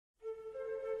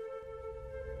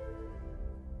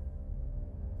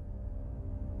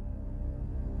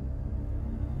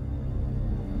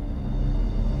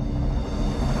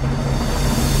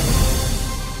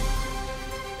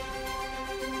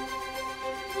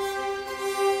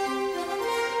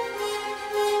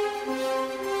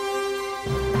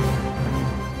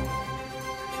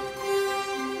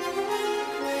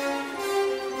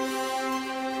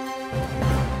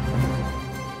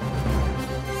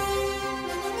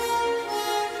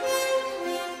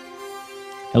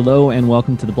Hello and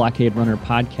welcome to the Blockade Runner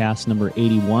podcast number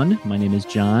 81. My name is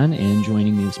John, and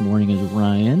joining me this morning is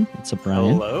Ryan. What's up,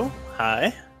 Ryan? Hello.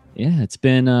 Hi. Yeah, it's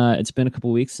been a couple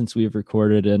of weeks since we've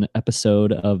recorded an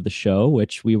episode of the show,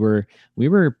 which we were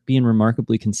being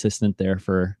remarkably consistent there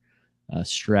for a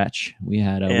stretch. We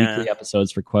had weekly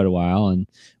episodes for quite a while, and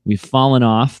we've fallen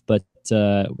off, but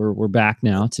we're back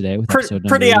now today with episode number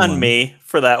pretty 81. on me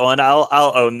for that one. I'll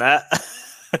own that.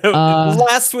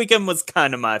 Last weekend was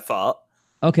kind of my fault.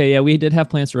 Okay, yeah, we did have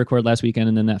plans to record last weekend,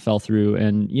 and then that fell through,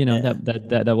 and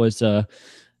that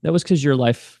was because your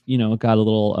life got a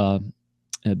little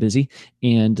busy,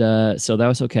 and so that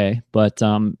was okay. But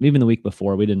even the week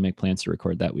before, we didn't make plans to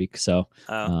record that week, so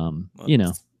I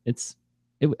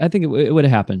think it would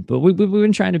have happened. But we've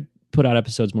been trying to put out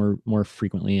episodes more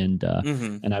frequently, and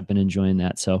and I've been enjoying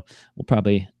that, so we'll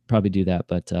probably do that.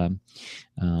 But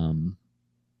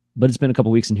it's been a couple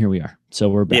of weeks, and here we are. So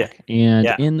we're back, and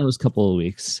in those couple of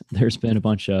weeks, there's been a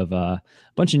bunch of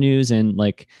news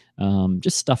and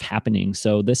just stuff happening.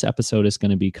 So this episode is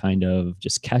going to be kind of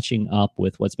just catching up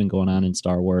with what's been going on in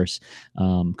Star Wars.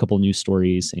 A couple of news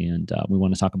stories, and we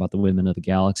want to talk about the Women of the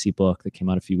Galaxy book that came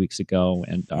out a few weeks ago,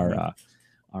 and our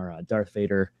Darth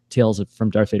Vader Tales from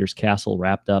Darth Vader's Castle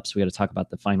wrapped up. So we got to talk about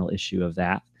the final issue of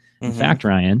that. In fact,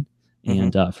 Ryan.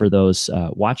 And for those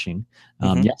watching,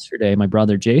 yesterday, my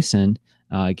brother Jason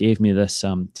gave me this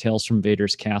Tales from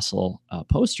Vader's Castle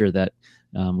poster that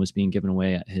was being given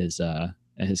away at his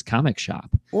comic shop.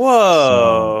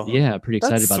 Whoa! So, yeah, pretty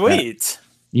excited about sweet. that.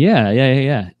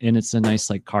 Yeah. And it's a nice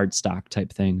cardstock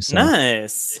type thing. So,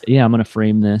 nice. Yeah, I'm gonna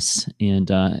frame this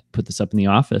and put this up in the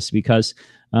office because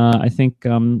I think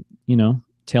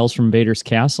Tales from Vader's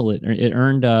Castle it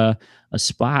earned a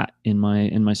spot in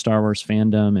my Star Wars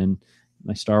fandom and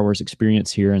my Star Wars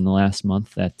experience here in the last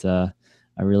month that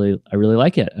I really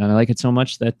like it, and I like it so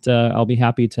much that I'll be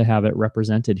happy to have it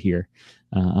represented here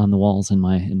on the walls in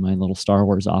my little Star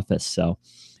Wars office. So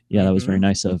yeah, that was very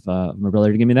nice of my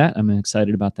brother to give me that. I'm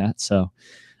excited about that. So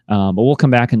but we'll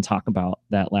come back and talk about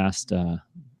that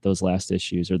those last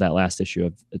issues, or that last issue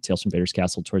of Tales from Vader's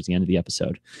Castle towards the end of the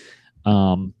episode.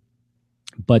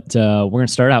 But we're going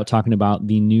to start out talking about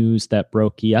the news that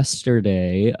broke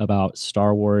yesterday about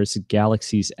Star Wars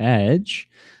Galaxy's Edge.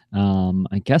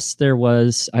 I guess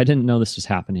I didn't know this was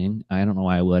happening. I don't know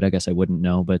why I would. I guess I wouldn't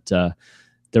know. But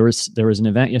there was an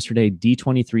event yesterday,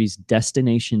 D23's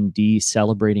Destination D,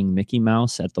 celebrating Mickey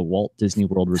Mouse at the Walt Disney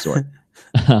World Resort.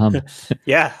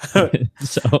 Yeah.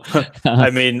 So,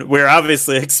 I mean, we're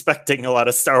obviously expecting a lot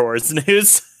of Star Wars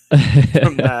news.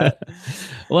 From that.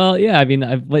 Well, yeah, I mean,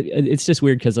 it's just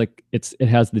weird because it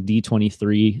has the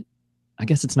D23. I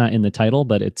guess it's not in the title,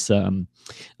 but it's on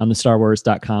the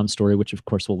StarWars.com story, which of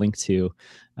course we'll link to.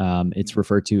 It's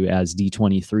referred to as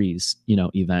D23's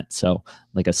event, so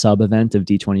like a sub event of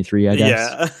D23, I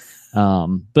guess. Yeah.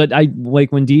 But I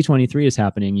like when D23 is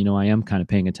happening. I am kind of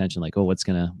paying attention, like, oh, what's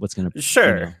gonna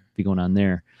be going on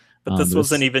there. But this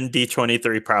wasn't even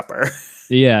D23 proper.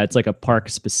 Yeah, it's like a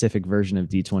park-specific version of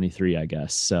D23, I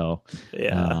guess. So,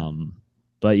 yeah.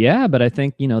 But I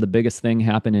think, the biggest thing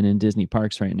happening in Disney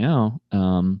parks right now,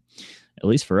 at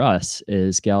least for us,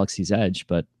 is Galaxy's Edge.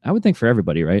 But I would think for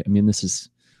everybody, right? I mean, this is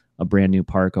a brand new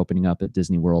park opening up at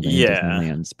Disney World and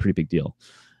Disneyland. It's a pretty big deal.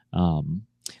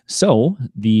 So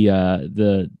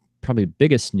the probably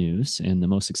biggest news and the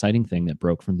most exciting thing that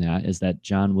broke from that is that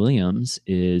John Williams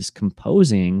is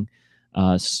composing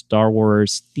Star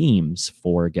Wars themes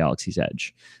for Galaxy's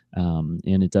Edge.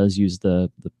 And it does use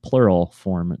the plural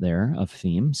form there of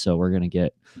theme. So we're going to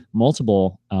get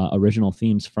multiple original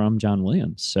themes from John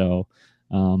Williams. So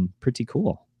pretty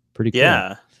cool.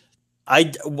 Yeah.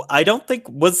 I don't think,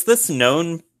 was this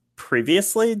known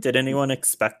previously? Did anyone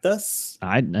expect this?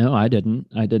 No, I didn't.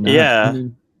 I did not. Yeah. I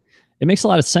mean, it makes a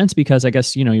lot of sense because I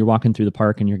guess, you're walking through the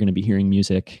park and you're going to be hearing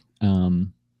music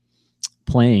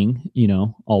playing,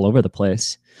 all over the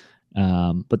place.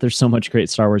 But there's so much great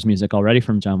Star Wars music already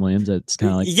from John Williams. It's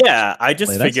kind of like, yeah, I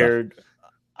just figured,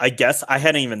 I guess I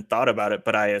hadn't even thought about it,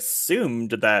 but I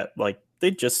assumed that they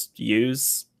just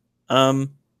use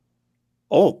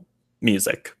old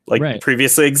music,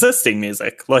 previously existing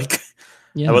music.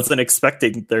 I wasn't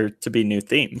expecting there to be new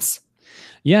themes.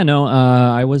 Yeah, no,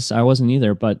 I wasn't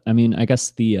either. But I mean, I guess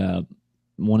the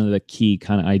one of the key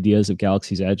kind of ideas of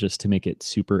Galaxy's Edge is to make it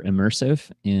super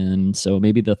immersive, and so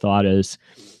maybe the thought is,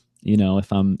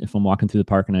 if I'm walking through the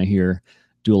park and I hear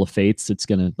Duel of Fates, it's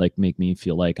gonna make me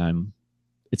feel like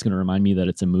it's gonna remind me that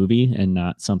it's a movie and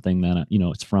not something that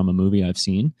it's from a movie I've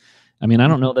seen. I mean, I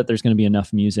don't know that there's going to be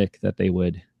enough music that they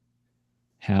would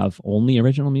have only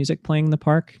original music playing in the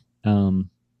park.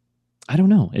 I don't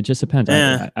know. It just depends.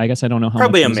 I guess I don't know how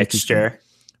probably much a mixture.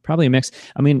 probably a mix.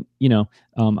 I mean,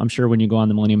 I'm sure when you go on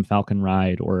the Millennium Falcon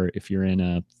ride, or if you're in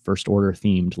a First Order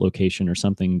themed location or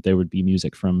something, there would be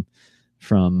music from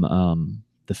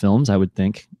the films, I would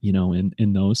think,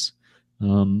 in those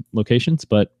locations.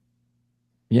 But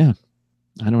yeah,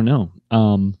 I don't know.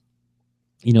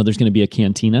 There's going to be a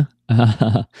cantina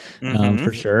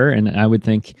for sure, and I would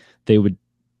think they would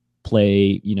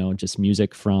play, just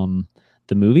music from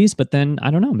the movies. But then I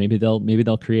don't know, maybe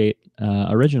they'll create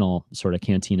original sort of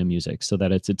cantina music so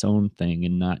that it's its own thing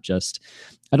and not just.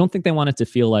 I don't think they want it to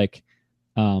feel like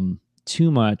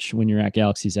too much when you're at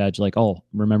Galaxy's Edge, like, oh,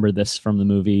 remember this from the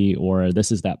movie, or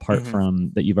this is that part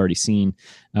from that you've already seen.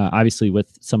 Obviously,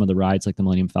 with some of the rides like the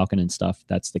Millennium Falcon and stuff,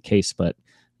 that's the case. But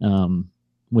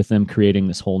with them creating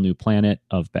this whole new planet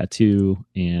of Batuu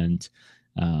and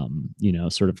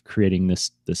sort of creating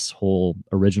this whole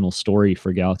original story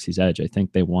for Galaxy's Edge, I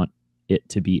think they want it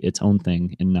to be its own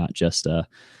thing and not just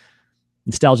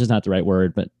nostalgia is not the right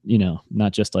word, but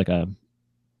not just like a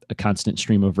constant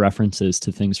stream of references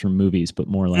to things from movies, but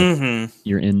more like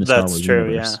you're in the Star Wars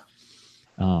universe.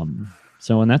 Yeah.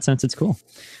 So in that sense, it's cool.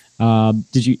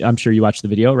 I'm sure you watched the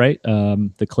video, right?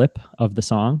 The clip of the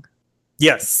song.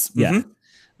 Yes. Yeah.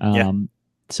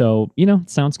 So, it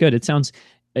sounds good. It sounds,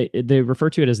 they refer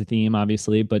to it as a theme,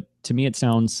 obviously, but to me, it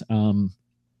sounds,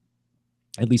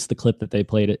 at least the clip that they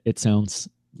played, it sounds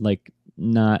like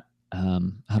not,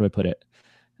 how do I put it?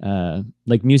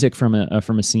 Like music from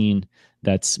a scene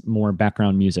that's more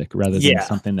background music rather than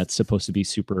something that's supposed to be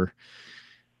super,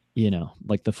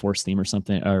 like the Force theme or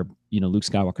something, or, Luke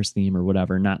Skywalker's theme or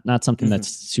whatever. Not something that's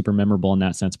super memorable in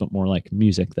that sense, but more like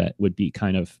music that would be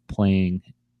kind of playing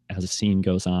as a scene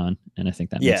goes on. And I think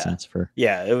that makes sense for.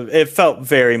 Yeah. It felt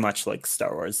very much like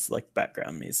Star Wars, like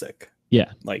background music.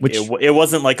 Yeah. Like it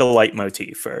wasn't like a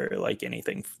leitmotif or like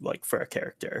anything like for a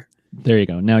character. There you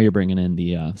go. Now you're bringing in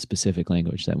the specific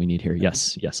language that we need here.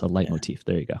 Yes, a leitmotif. Yeah.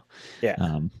 There you go.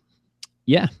 Yeah.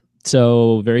 Yeah.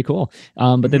 So very cool.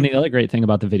 But then the other great thing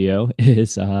about the video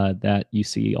is that you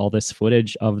see all this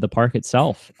footage of the park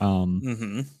itself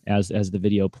as the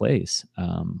video plays,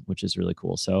 which is really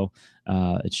cool. So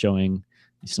it's showing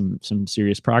some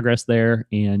serious progress there,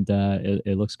 and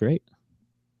it looks great.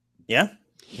 Yeah.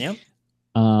 Yeah.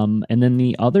 And then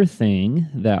the other thing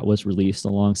that was released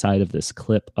alongside of this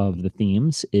clip of the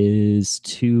themes is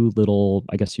two little,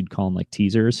 I guess you'd call them like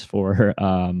teasers for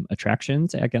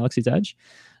attractions at Galaxy's Edge.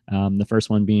 The first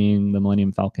one being the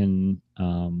Millennium Falcon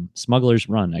Smuggler's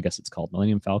Run. I guess it's called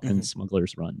Millennium Falcon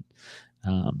Smuggler's Run.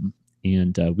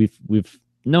 And we've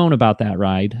known about that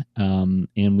ride, and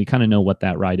we kind of know what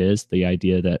that ride is. The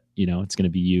idea that it's going to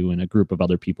be you and a group of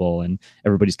other people, and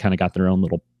everybody's kind of got their own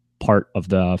little part of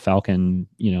the Falcon,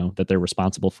 that they're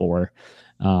responsible for,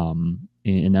 and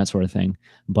that sort of thing.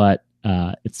 But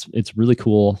it's really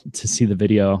cool to see the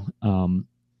video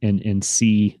and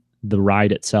see the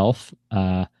ride itself,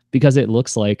 because it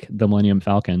looks like the Millennium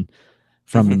Falcon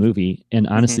from the movie. And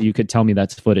honestly, you could tell me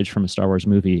that's footage from a Star Wars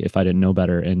movie if I didn't know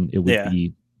better, and it would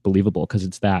be believable because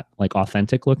it's that like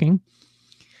authentic looking.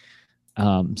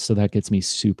 So that gets me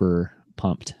super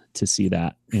pumped to see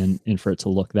that and for it to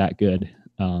look that good.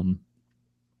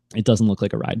 It doesn't look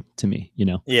like a ride to me,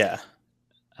 Yeah.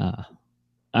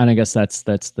 And I guess that's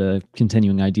the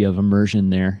continuing idea of immersion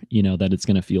there, that it's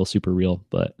going to feel super real.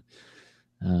 But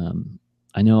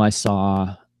I know I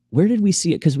saw, where did we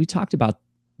see it? Because we talked about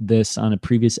this on a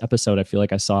previous episode. I feel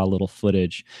like I saw a little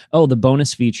footage. Oh, the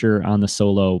bonus feature on the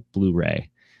Solo Blu-ray.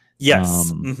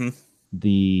 Yes.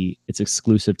 It's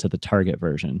exclusive to the Target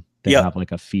version. They have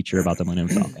like a feature about the Millennium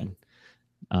Falcon.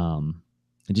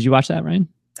 Did you watch that, Ryan?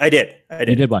 I did.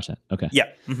 You did watch that. Okay. Yeah.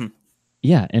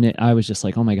 Yeah. And I was just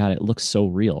like, oh my God, it looks so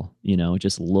real. It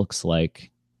just looks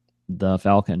like the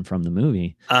Falcon from the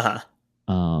movie.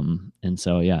 And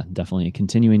so, yeah, definitely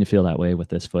continuing to feel that way with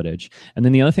this footage. And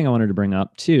then the other thing I wanted to bring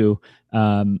up too,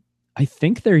 I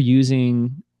think they're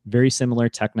using very similar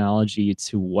technology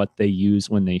to what they use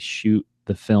when they shoot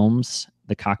the films,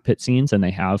 the cockpit scenes, and they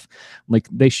have like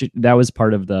that was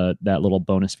part of that little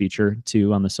bonus feature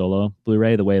too on the Solo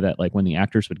Blu-ray, the way that like when the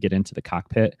actors would get into the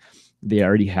cockpit, they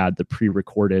already had the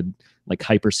pre-recorded like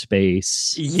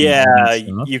hyperspace. Yeah,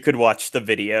 you could watch the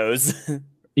videos.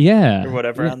 Yeah. Or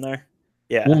whatever on there.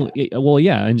 Yeah. Well,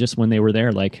 yeah, and just when they were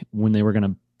there, like when they were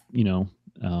gonna,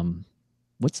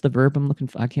 what's the verb I'm looking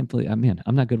for? I can't believe, man,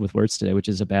 I'm not good with words today, which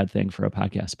is a bad thing for a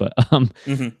podcast. But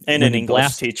and an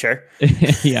English teacher.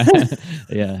 Yeah.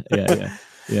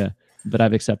 But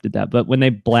I've accepted that. But when they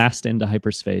blast into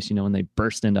hyperspace, when they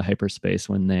burst into hyperspace,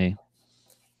 when they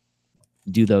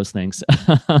do those things,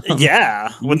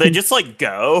 when they just like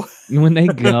go, when they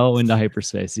go into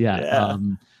hyperspace,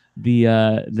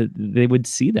 they would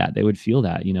see that, they would feel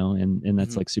that, and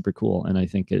that's like super cool. And I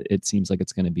think it seems like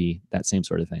it's going to be that same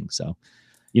sort of thing. So,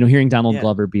 hearing Donald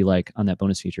Glover be like on that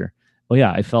bonus feature, oh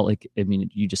yeah, I felt like,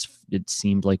 it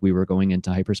seemed like we were going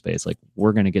into hyperspace. Like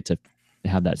we're going to get to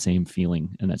have that same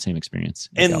feeling and that same experience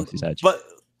in Galaxy's Edge. But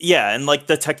yeah, and like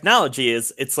the technology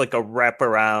it's like a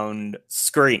wraparound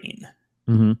screen,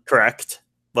 correct?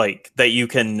 Like that you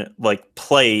can like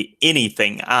play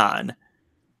anything on.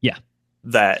 Yeah.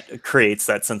 That creates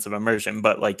that sense of immersion,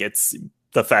 but like it's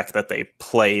the fact that they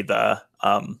play the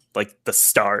like the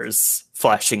stars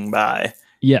flashing by.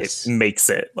 Yes. It makes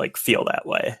it like feel that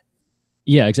way.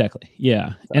 Yeah, exactly.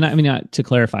 Yeah. And I mean, to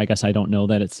clarify, I guess I don't know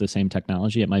that it's the same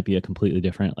technology. It might be a completely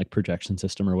different like projection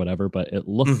system or whatever, but it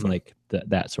looked like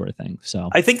that sort of thing. So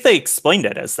I think they explained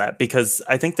it as that, because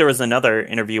I think there was another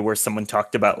interview where someone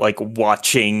talked about like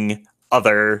watching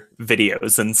other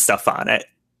videos and stuff on it.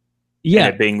 Yeah.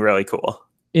 And it being really cool.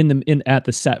 At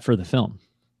the set for the film.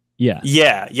 Yeah.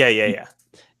 Yeah.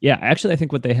 Yeah. Actually, I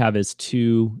think what they have is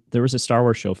there was a Star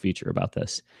Wars show feature about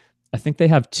this. I think they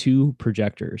have 2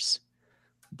 projectors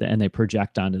and they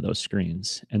project onto those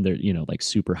screens, and they're, like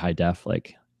super high def,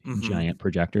 like giant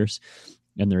projectors,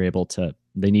 and they're able to,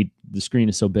 the screen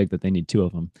is so big that they need 2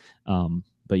 of them.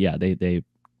 But yeah, they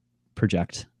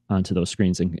project onto those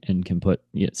screens and can put,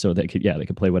 so they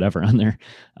could play whatever on there.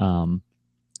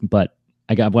 But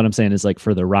what I'm saying is like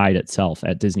for the ride itself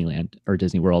at Disneyland or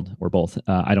Disney World or both,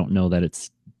 I don't know that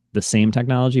it's the same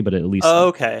technology, but at least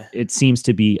it seems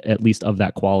to be at least of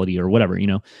that quality or whatever,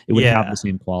 it would have the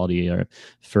same quality or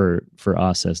for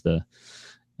us as the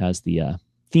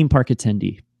theme park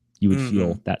attendee, you would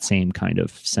feel that same kind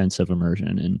of sense of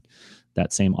immersion and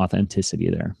that same authenticity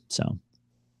there. So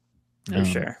for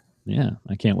sure. Yeah,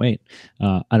 I can't wait.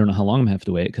 I don't know how long I'm gonna have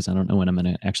to wait because I don't know when I'm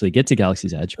gonna actually get to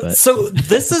Galaxy's Edge. But so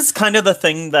this is kind of the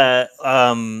thing that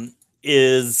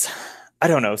is, I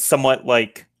don't know, somewhat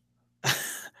like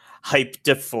hype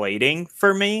deflating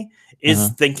for me, is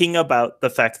thinking about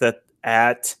the fact that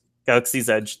at Galaxy's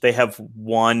Edge they have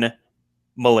 1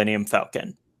 Millennium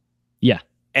Falcon. Yeah,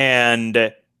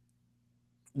 and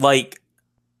like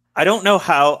I don't know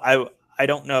how I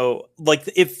don't know, like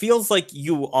it feels like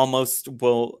you almost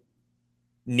will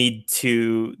need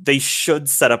to, they should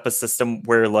set up a system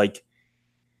where like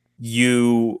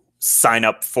you sign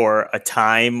up for a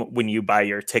time when you buy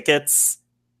your tickets,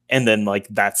 and then like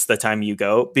that's the time you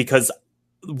go, because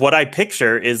what I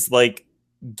picture is like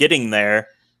getting there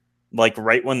like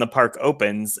right when the park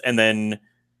opens, and then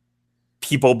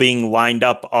people being lined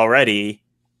up already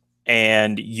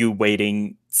and you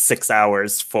waiting 6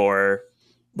 hours for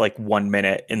like 1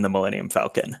 minute in the Millennium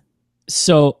Falcon.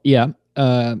 So yeah,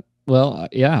 well,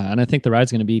 yeah, and I think the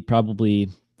ride's going to be probably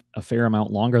a fair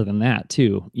amount longer than that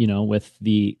too. With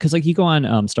because like you go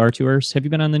on Star Tours. Have you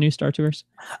been on the new Star Tours?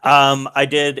 I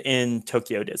did in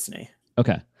Tokyo Disney.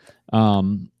 Okay.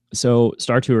 So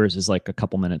Star Tours is like a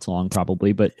couple minutes long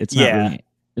probably, but it's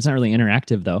not really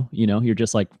interactive though. You're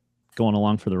just like going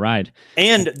along for the ride.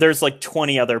 And there's like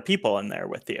 20 other people in there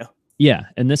with you. Yeah,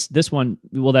 and this one,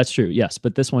 well, that's true, yes,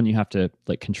 but this one you have to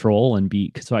like control and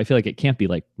so I feel like it can't be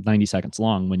like 90 seconds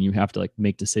long when you have to like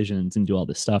make decisions and do all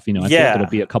this stuff. I feel like it'll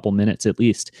be a couple minutes at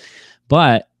least.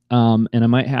 But and I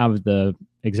might have the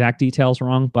exact details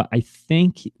wrong, but I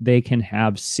think they can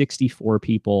have 64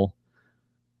 people.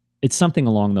 It's something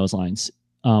along those lines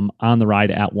on the ride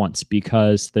at once,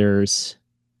 because there's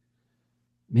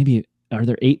are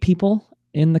there 8 people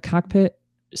in the cockpit?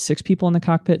 6 people in the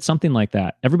cockpit, something like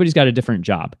that. Everybody's got a different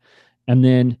job. And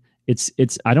then it's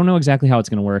I don't know exactly how it's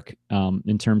going to work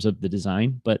in terms of the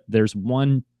design, but there's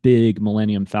one big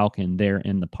Millennium Falcon there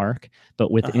in the park,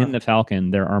 but within the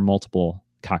Falcon, there are multiple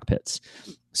cockpits.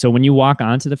 So when you walk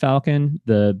onto the Falcon,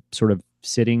 the sort of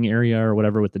sitting area or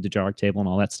whatever with the Dejarik table and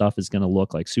all that stuff is going to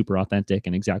look like super authentic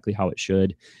and exactly how it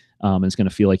should. It's going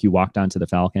to feel like you walked onto the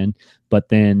Falcon, but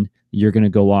then you're going to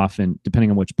go off, and depending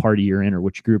on which party you're in or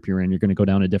which group you're in, you're going to go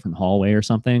down a different hallway or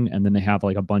something. And then they have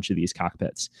like a bunch of these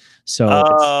cockpits.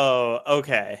 So,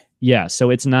 okay. Yeah.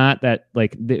 So it's not that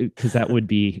like, because that would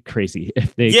be crazy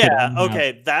if they,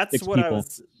 okay. That's what people. I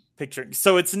was picturing.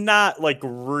 So it's not like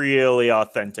really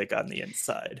authentic on the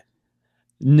inside.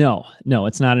 No,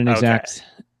 it's not an exact,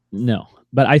 no,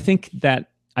 but I think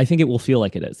it will feel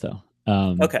like it is though.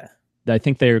 Okay. I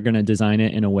think they're going to design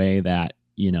it in a way that,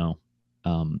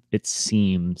 it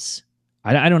seems,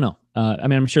 I don't know. I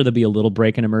mean, I'm sure there'll be a little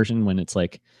break in immersion when it's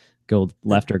like go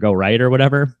left or go right or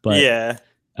whatever. But yeah,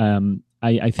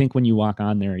 I think when you walk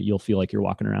on there, you'll feel like you're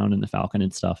walking around in the Falcon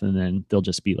and stuff. And then they'll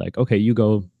just be like, okay, you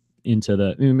go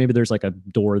into maybe there's like a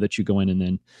door that you go in and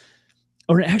then,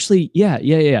 or actually, yeah.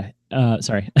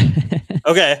 Sorry.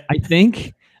 Okay. I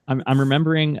think I'm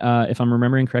remembering, if I'm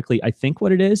remembering correctly, I think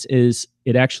what it is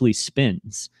it actually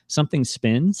spins. Something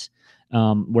spins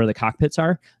where the cockpits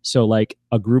are. So like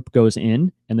a group goes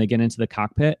in and they get into the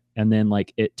cockpit, and then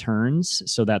like it turns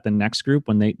so that the next group,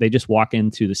 when they just walk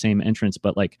into the same entrance,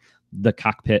 but like the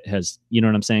cockpit has, you know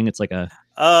what I'm saying? It's like a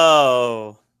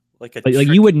like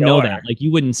you wouldn't know door. that. Like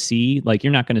you wouldn't see, like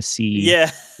you're not going to see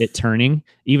it turning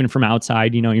even from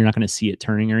outside, you know, you're not going to see it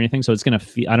turning or anything. So it's going to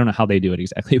feel, I don't know how they do it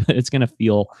exactly, but it's going to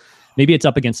feel, maybe it's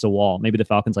up against a wall. Maybe the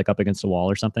Falcon's like up against a wall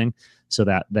or something. So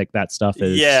that like that stuff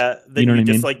is, then you know what I mean?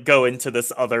 Just like go into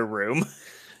this other room.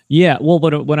 Yeah. Well,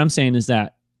 what I'm saying is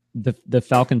that the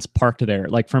Falcon's parked there,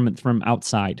 like from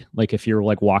outside. Like if you're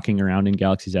like walking around in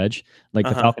Galaxy's Edge, like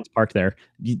the Falcon's parked there.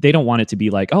 They don't want it to be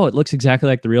like, oh, it looks exactly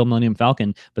like the real Millennium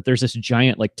Falcon, but there's this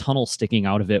giant like tunnel sticking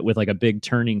out of it with like a big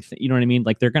turning you know what I mean?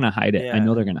 Like they're gonna hide it. I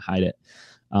know they're gonna hide it.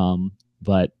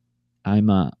 But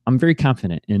I'm very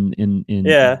confident in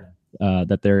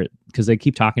that they're, because they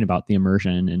keep talking about the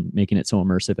immersion and making it so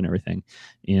immersive and everything.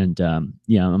 And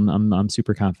I'm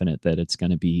super confident that it's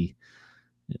gonna be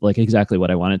like exactly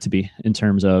what I want it to be in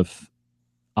terms of,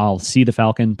 I'll see the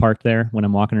Falcon parked there when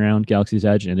I'm walking around Galaxy's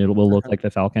Edge, and it will look like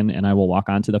the Falcon, and I will walk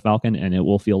onto the Falcon and it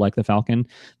will feel like the Falcon.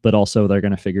 But also they're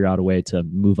going to figure out a way to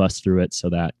move us through it so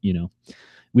that, you know,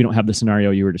 we don't have the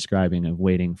scenario you were describing of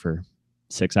waiting for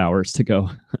 6 hours to go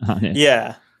on it.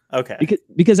 Yeah. Okay.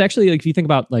 Because actually, like if you think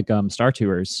about like Star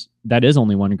Tours, that is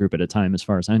only one group at a time, as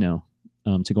far as I know,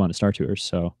 to go on to Star Tours.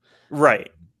 So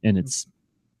right. And it's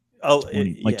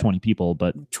 20 people,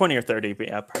 but 20 or 30, but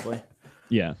yeah, probably.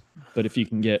 Yeah, but if you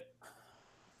can get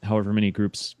however many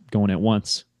groups going at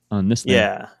once on this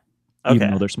thing,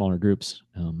 even though they're smaller groups,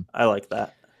 I like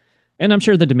that. And I'm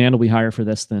sure the demand will be higher for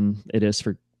this than it is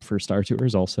for Star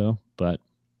Tours also. But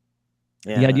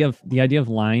the idea of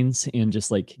lines and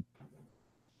just like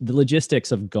the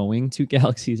logistics of going to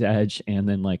Galaxy's Edge, and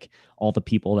then like all the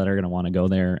people that are going to want to go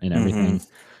there and everything,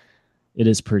 it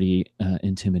is pretty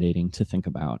intimidating to think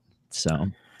about. So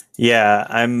yeah,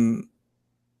 I'm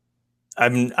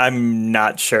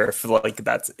not sure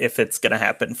if it's gonna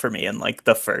happen for me in like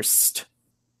the first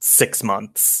 6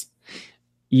 months.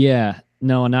 Yeah,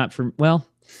 no, not for, well,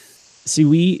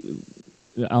 see,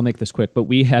 I'll make this quick, but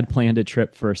we had planned a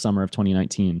trip for summer of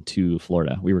 2019 to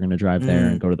Florida. We were going to drive there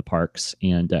and go to the parks.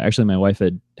 And actually my wife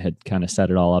had kind of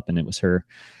set it all up, and it was her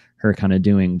kind of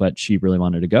doing, but she really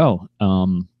wanted to go.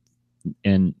 And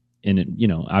it, you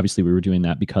know, obviously we were doing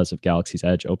that because of Galaxy's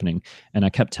Edge opening. And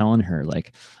I kept telling her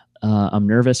like, I'm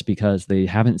nervous because they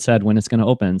haven't said when it's going to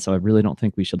open. So I really don't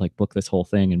think we should like book this whole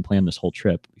thing and plan this whole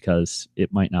trip, because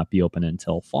it might not be open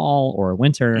until fall or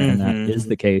winter. And that is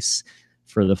the case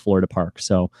for the Florida park.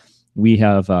 So we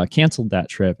have canceled that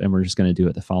trip, and we're just going to do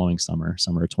it the following summer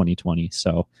of 2020.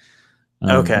 So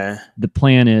the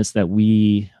plan is that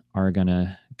we are going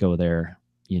to go there,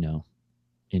 you know,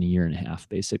 in a year and a half,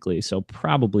 basically. So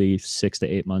probably 6 to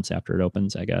 8 months after it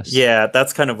opens, I guess. Yeah,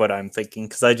 that's kind of what I'm thinking,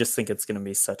 because I just think it's going to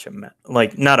be such a mess.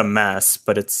 Like, not a mess,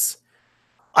 but it's...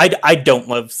 I don't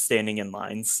love standing in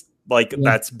lines. Like,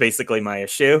 that's basically my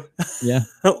issue. Yeah.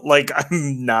 Like,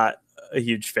 I'm not a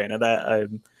huge fan of that.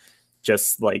 I'm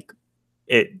just, like,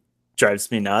 it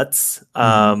drives me nuts.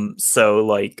 So,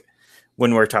 like,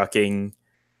 when we're talking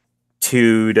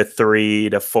 2 to 3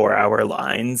 to 4 hour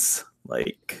lines,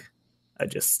 like...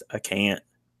 I can't.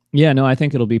 Yeah, no, I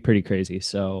think it'll be pretty crazy.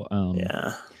 So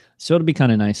so it'll be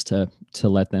kind of nice to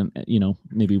let them, you know,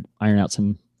 maybe iron out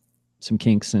some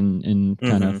kinks and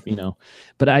kind of, you know,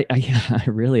 but I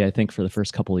really think for the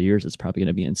first couple of years it's probably going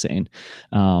to be insane.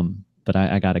 But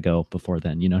I got to go before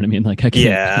then, you know what I mean? Like I can't.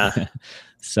 Yeah.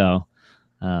 So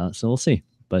we'll see.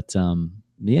 But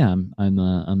yeah,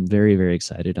 I'm very, very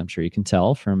excited. I'm sure you can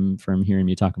tell from hearing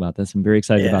me talk about this. I'm very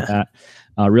excited about that.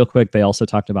 Real quick, they also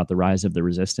talked about the Rise of the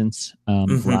Resistance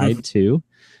ride too,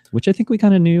 which I think we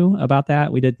kind of knew about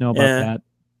that. We did know about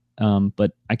that,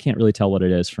 but I can't really tell what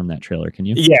it is from that trailer. Can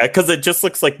you? Yeah, because it just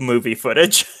looks like movie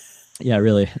footage. Yeah,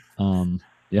 really.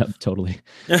 Yep, totally.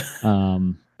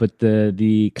 But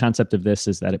the concept of this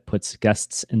is that it puts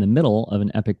guests in the middle of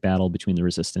an epic battle between the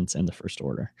Resistance and the First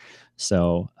Order.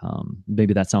 So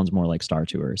maybe that sounds more like Star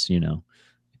Tours, you know,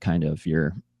 kind of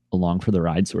you're along for the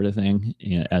ride sort of thing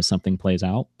as something plays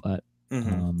out. But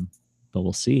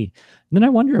we'll see. And then I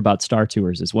wonder about Star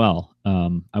Tours as well.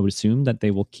 I would assume that they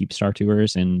will keep Star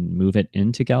Tours and move it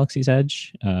into Galaxy's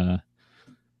Edge.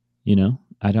 You know,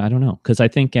 I don't know, because I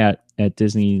think at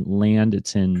Disneyland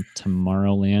it's in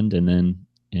Tomorrowland, and then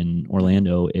in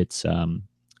Orlando it's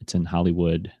in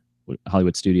Hollywood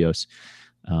Studios.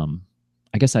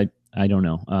 I guess I don't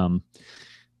know.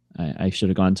 I should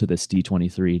have gone to this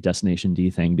D23 Destination D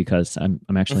thing, because I'm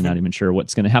actually not even sure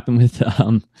what's going to happen with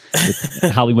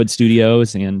Hollywood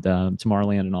Studios and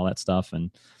Tomorrowland and all that stuff.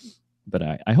 But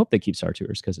I hope they keep Star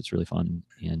Tours, because it's really fun,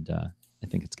 and I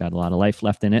think it's got a lot of life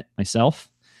left in it myself.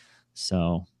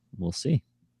 So we'll see.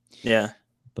 Yeah.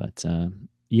 But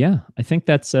yeah, I think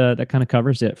that's that kind of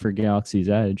covers it for Galaxy's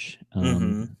Edge.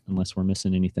 Unless we're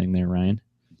missing anything there, Ryan.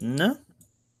 No.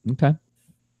 Okay.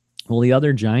 Well, the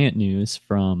other giant news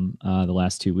from the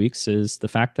last 2 weeks is the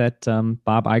fact that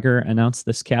Bob Iger announced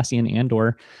this Cassian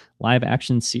Andor live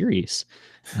action series.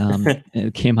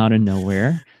 It came out of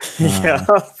nowhere. Yeah.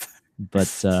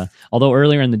 But although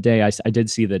earlier in the day, I did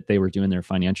see that they were doing their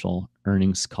financial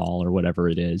earnings call or whatever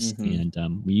it is. And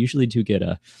we usually do get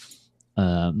a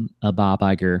Bob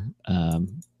Iger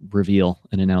reveal,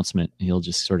 an announcement. He'll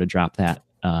just sort of drop that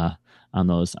on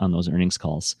those earnings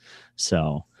calls.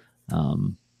 So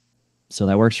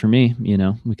that works for me.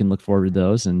 We can look forward to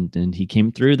those. And he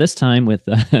came through this time with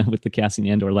the Cassian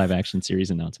Andor live action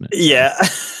series announcement. So, yeah.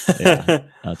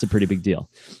 It's a pretty big deal.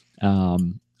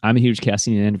 I'm a huge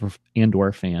Cassian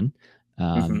Andor fan.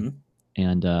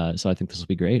 And so I think this will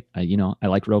be great. I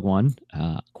like Rogue One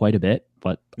quite a bit,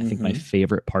 but I think my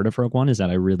favorite part of Rogue One is that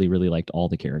I really, really liked all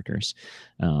the characters.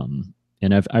 And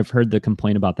I've heard the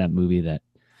complaint about that movie that,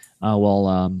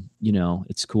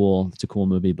 it's cool. It's a cool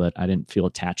movie, but I didn't feel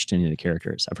attached to any of the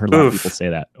characters. I've heard a lot of people say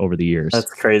that over the years.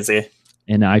 That's crazy.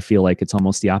 And I feel like it's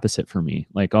almost the opposite for me.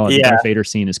 Like, the Darth Vader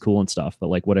scene is cool and stuff, but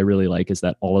like what I really like is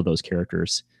that all of those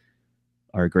characters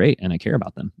are great and I care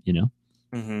about them,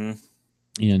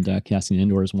 And Cassian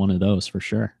Andor is one of those for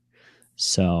sure.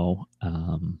 So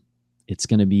it's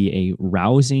going to be a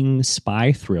rousing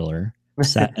spy thriller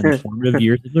set in the formative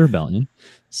years of the rebellion.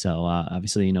 So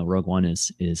obviously, Rogue One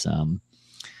is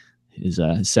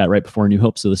set right before New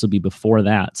Hope, so this will be before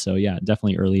that. So yeah,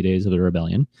 definitely early days of the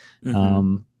rebellion. I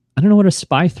don't know what a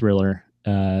spy thriller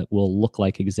will look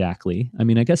like exactly. I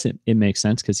mean, I guess it makes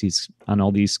sense because he's on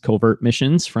all these covert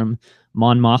missions from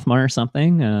Mon Mothma or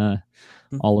something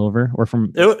all over, or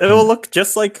from it will look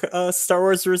just like Star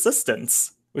Wars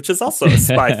Resistance, which is also a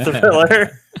spy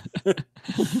thriller.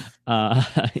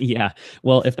 Yeah.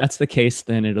 Well, if that's the case,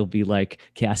 then it'll be like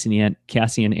Cassian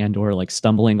Andor like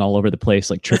stumbling all over the place,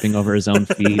 like tripping over his own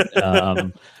feet,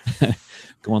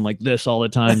 going like this all the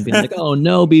time, being like, "Oh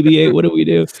no, BB-8, what do we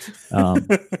do?"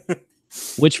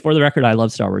 Which, for the record, I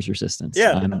love Star Wars Resistance.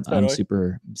 Yeah, I'm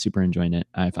super enjoying it.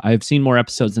 I've seen more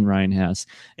episodes than Ryan has,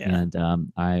 and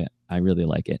I really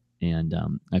like it, and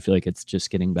I feel like it's just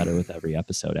getting better with every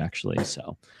episode, actually.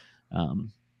 So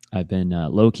I've been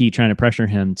low key trying to pressure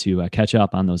him to catch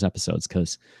up on those episodes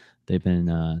because they've been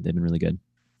really good.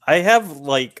 I have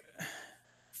like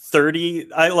 30.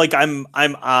 I'm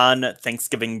on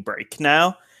Thanksgiving break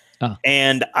now,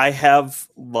 and I have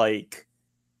like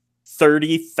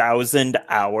 30,000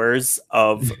 hours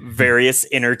of various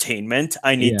entertainment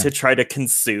I need to try to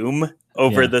consume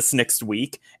over this next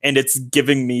week, and it's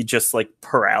giving me just like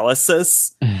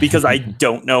paralysis because I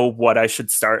don't know what I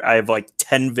should start. I have like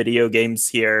 10 video games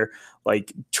here,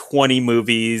 like 20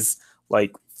 movies,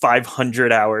 like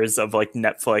 500 hours of like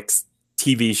Netflix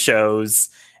TV shows,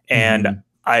 and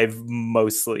I've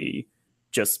mostly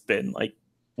just been like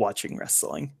watching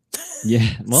wrestling. Yeah,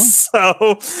 well,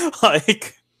 so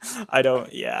like I don't.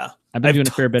 I've been doing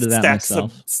a fair bit of that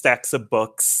myself. Stacks of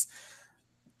books,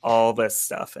 all this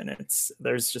stuff, and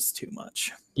there's just too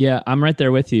much. Yeah, I'm right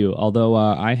there with you. Although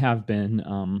I have been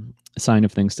a sign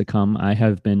of things to come. I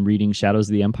have been reading Shadows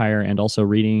of the Empire and also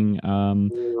reading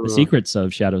The Secrets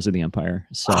of Shadows of the Empire.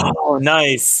 So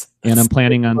nice. And I'm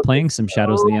planning on playing some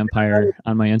Shadows of the Empire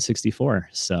on my N64.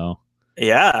 So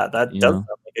yeah, that does sound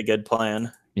like a good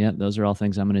plan. Yeah, those are all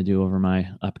things I'm going to do over my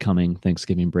upcoming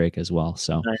Thanksgiving break as well.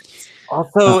 So,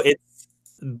 also, it's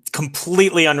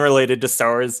completely unrelated to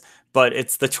Star Wars, but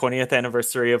it's the 20th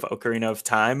anniversary of Ocarina of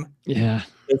Time. Yeah,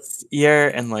 this year,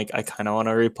 and like I kind of want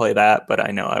to replay that, but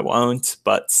I know I won't.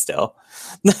 But still,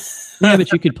 yeah, but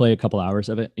you could play a couple hours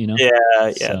of it, Yeah,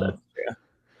 so, that's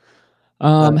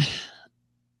true.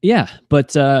 Yeah,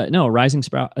 but no, rising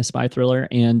spy thriller,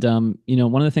 and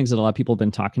one of the things that a lot of people have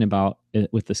been talking about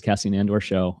with this Cassian Andor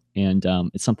show, and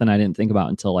it's something I didn't think about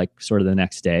until like sort of the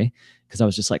next day, because I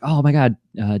was just like, oh my god,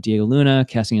 Diego Luna,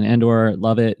 Cassian Andor,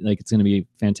 love it, like it's going to be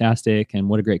fantastic, and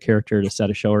what a great character to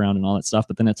set a show around and all that stuff.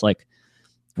 But then it's like,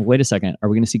 wait a second, are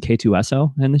we going to see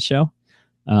K2SO in this show?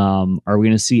 Are we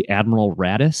going to see Admiral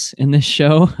Raddus in this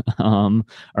show?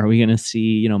 Are we going to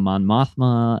see Mon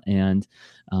Mothma, and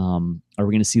are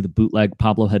we going to see the bootleg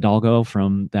Pablo Hidalgo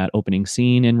from that opening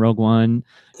scene in Rogue One?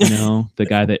 The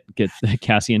guy that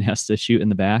Cassian has to shoot in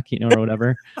the back, or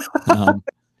whatever.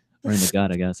 Or in the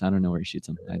gut, I guess. I don't know where he shoots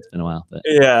him. It's been a while, but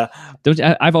yeah.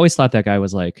 I've always thought that guy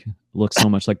was like looks so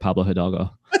much like Pablo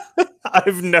Hidalgo.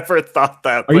 I've never thought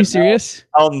that. Are you serious?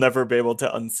 I'll never be able to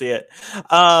unsee it.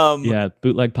 Yeah,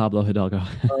 bootleg Pablo Hidalgo.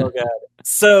 Oh god.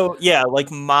 So yeah, like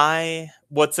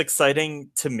what's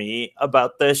exciting to me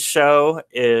about this show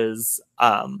is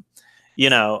you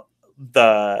know,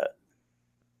 the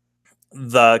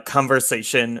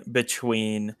conversation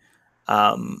between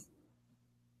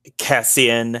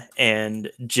Cassian and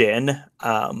Jin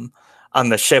on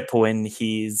the ship when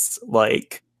he's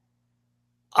like,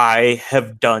 I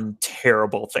have done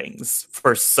terrible things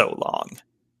for so long.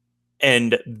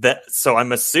 And so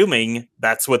I'm assuming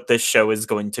that's what this show is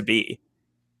going to be.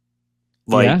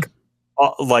 Like,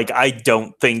 like I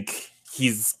don't think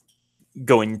he's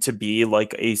going to be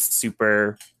like a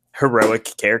super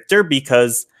heroic character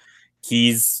because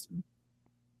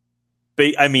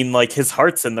I mean, like his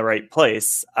heart's in the right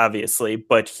place, obviously,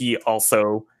 but he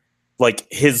also, like,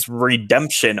 his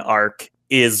redemption arc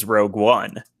is Rogue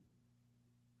One.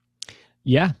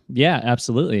 Yeah,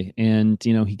 absolutely. And,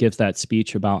 he gives that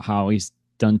speech about how he's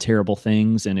done terrible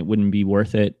things and it wouldn't be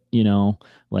worth it,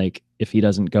 like if he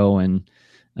doesn't go and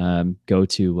go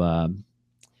to,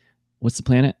 what's the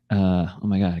planet? Oh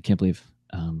my God, I can't believe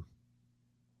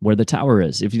where the tower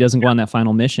is. If he doesn't go on that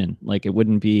final mission, like it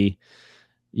wouldn't be,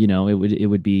 it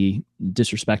would be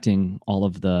disrespecting all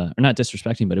of the, or not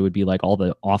disrespecting, but it would be like all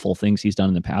the awful things he's done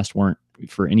in the past weren't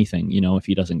for anything, if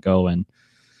he doesn't go. And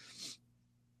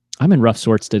I'm in rough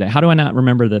sorts today. How do I not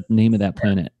remember the name of that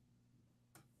planet?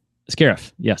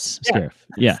 Scarif. Yes, Scarif.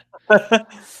 Yeah. But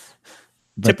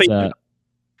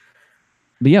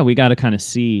yeah, we got to kind of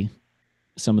see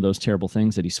some of those terrible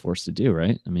things that he's forced to do,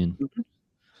 right? I mean,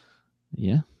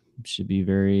 yeah, should be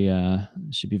very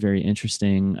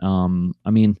interesting.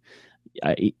 I mean,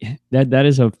 that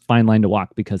is a fine line to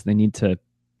walk because they need to,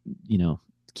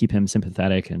 keep him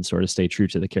sympathetic and sort of stay true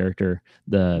to the character,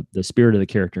 the spirit of the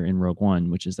character in Rogue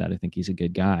One, which is that I think he's a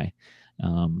good guy.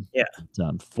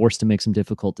 Forced to make some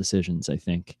difficult decisions, I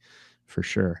think, for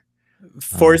sure.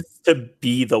 Forced to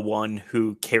be the one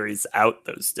who carries out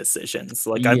those decisions.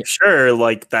 Like, I'm sure,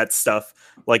 like, that stuff,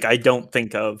 like, I don't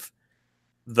think of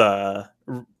the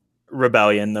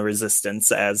rebellion, the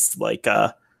resistance as like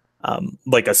a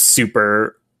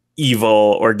super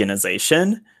evil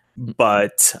organization,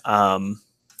 but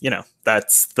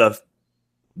that's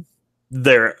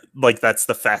that's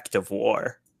the fact of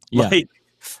war. Yeah. Like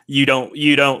you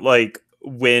don't like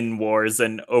win wars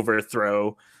and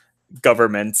overthrow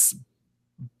governments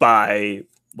by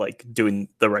like doing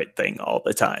the right thing all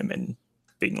the time and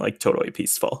being like totally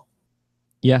peaceful.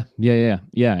 Yeah.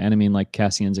 And I mean, like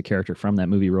Cassian's a character from that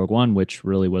movie Rogue One, which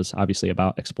really was obviously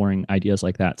about exploring ideas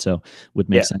like that. So would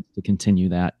make sense to continue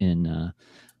that in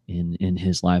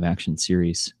his live action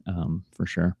series, for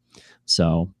sure.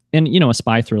 So, and a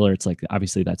spy thriller, it's like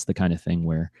obviously that's the kind of thing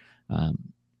where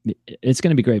it's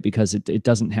going to be great because it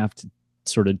doesn't have to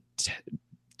sort of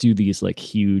do these like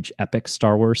huge epic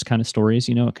Star Wars kind of stories.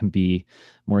 It can be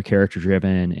more character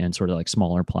driven and sort of like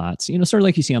smaller plots, sort of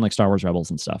like you see on like Star Wars Rebels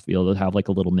and stuff. They'll have like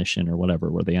a little mission or whatever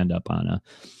where they end up on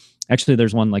actually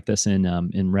there's one like this in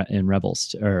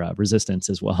Rebels or Resistance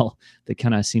as well that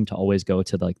kind of seem to always go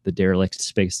to like the derelict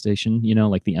space station,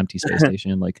 like the empty space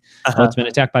station, like oh, it's been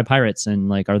attacked by pirates and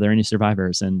like are there any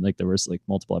survivors? And like there was like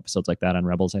multiple episodes like that on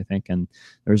Rebels, I think, and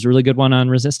there was a really good one on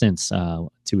Resistance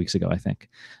 2 weeks ago, I think.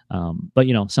 But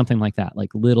something like that,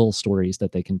 like little stories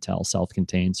that they can tell,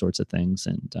 self-contained sorts of things,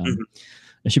 and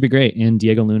it should be great. And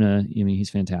Diego Luna, I mean,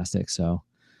 he's fantastic. So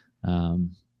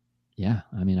yeah,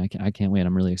 I mean, I can't wait.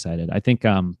 I'm really excited. I think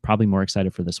probably more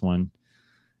excited for this one.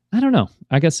 I don't know.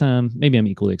 I guess maybe I'm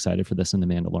equally excited for this and The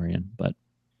Mandalorian, but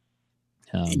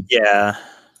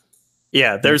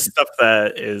yeah, there's stuff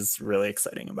that is really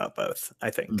exciting about both,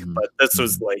 I think. But this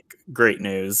was like great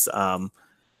news.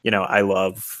 I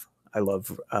love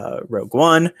Rogue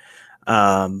One,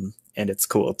 and it's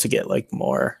cool to get like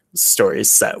more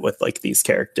stories set with like these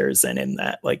characters and in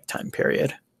that like time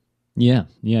period. Yeah,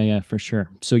 for sure.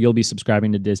 So you'll be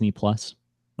subscribing to Disney Plus?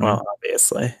 Well,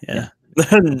 obviously, yeah.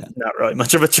 Not really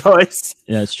much of a choice.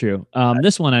 Yeah, it's true.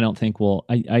 This one I don't think will.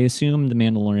 I assume The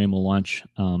Mandalorian will launch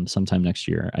sometime next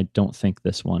year. I don't think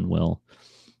this one will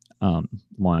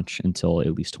launch until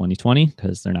at least 2020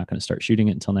 because they're not going to start shooting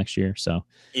it until next year. So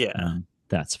yeah,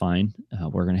 that's fine.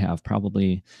 We're going to have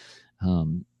probably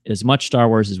as much Star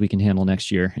Wars as we can handle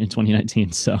next year in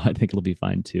 2019. So I think it'll be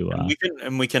fine too.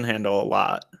 We can handle a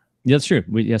lot. Yeah, that's true.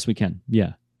 Yes, we can.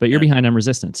 Yeah. But you're behind on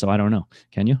Resistance, so I don't know.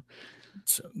 Can you?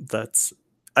 So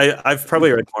I've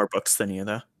probably read more books than you,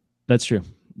 though. That's true.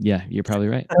 Yeah, you're probably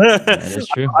right. That is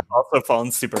true. I've also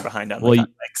fallen super behind on the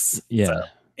comics. Yeah. So,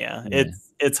 yeah.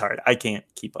 It's hard. I can't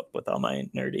keep up with all my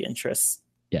nerdy interests.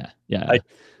 Yeah. I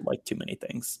like too many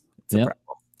things. It's a problem.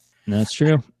 That's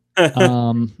true.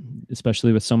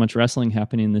 Especially with so much wrestling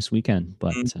happening this weekend.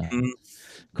 But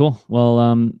cool. Well,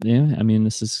 yeah, I mean,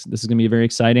 this is gonna be very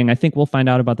exciting. I think we'll find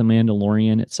out about the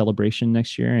Mandalorian at Celebration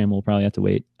next year, and we'll probably have to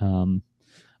wait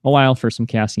a while for some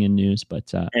Cassian news,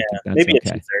 but I think that's maybe okay.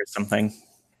 a teaser or something.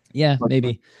 Yeah,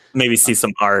 maybe see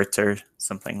some art or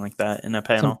something like that in a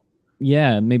panel.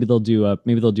 Maybe they'll do I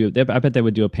bet they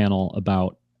would do a panel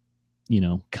about,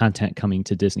 content coming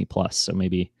to Disney Plus. So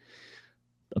maybe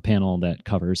a panel that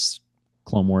covers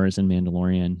Clone Wars and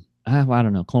Mandalorian. Well, I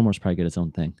don't know. Clone Wars probably get its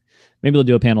own thing. Maybe they'll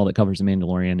do a panel that covers the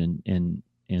Mandalorian and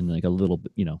like a little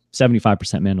bit, 75%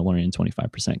 Mandalorian,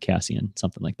 25% Cassian,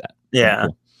 something like that. Yeah.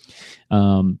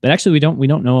 Cool. But actually, we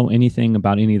don't know anything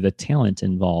about any of the talent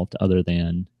involved other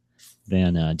than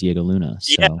Diego Luna.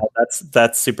 So. Yeah,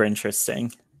 that's super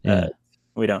interesting. Yeah.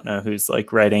 We don't know who's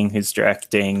like writing, who's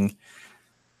directing,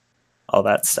 all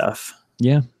that stuff.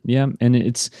 Yeah. And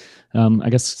it's, I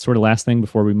guess sort of last thing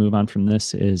before we move on from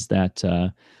this is that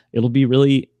it'll be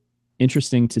really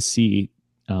interesting to see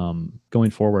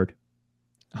going forward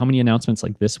how many announcements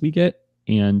like this we get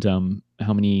and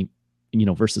how many,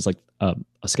 versus like a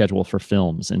schedule for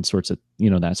films and sorts of,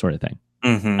 that sort of thing.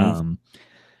 Mm-hmm.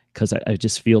 Because I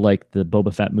just feel like the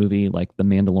Boba Fett movie, like the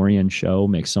Mandalorian show,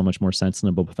 makes so much more sense than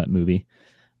a Boba Fett movie.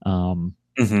 We're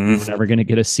never going to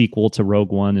get a sequel to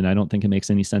Rogue One, and I don't think it makes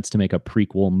any sense to make a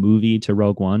prequel movie to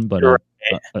Rogue One, but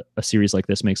a series like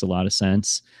this makes a lot of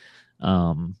sense.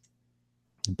 But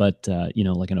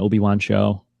like an Obi-Wan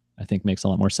show, I think makes a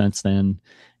lot more sense than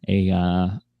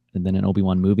an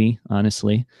Obi-Wan movie,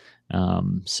 honestly.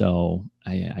 So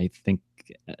I think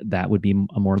that would be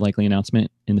a more likely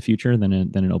announcement in the future than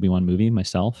an Obi-Wan movie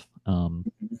myself.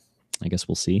 I guess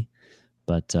we'll see.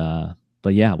 But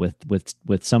yeah, with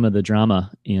some of the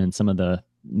drama and some of the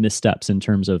missteps in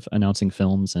terms of announcing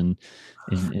films and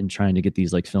trying to get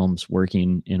these like films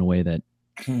working in a way that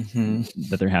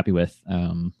that they're happy with,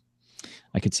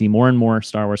 I could see more and more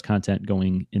Star Wars content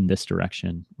going in this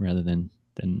direction rather than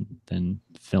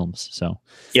films. So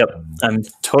yep, I'm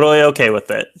totally okay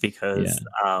with it because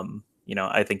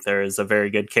I think there is a very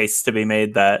good case to be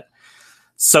made that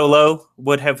Solo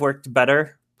would have worked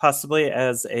better possibly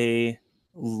as a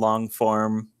long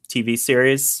form TV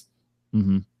series.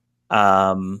 But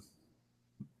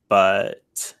but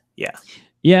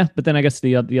then I guess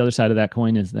the other side of that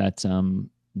coin is that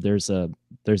there's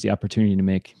the opportunity to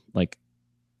make like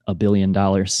 $1 billion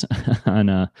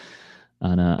on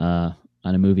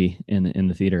a movie in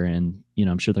the theater, and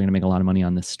I'm sure they're going to make a lot of money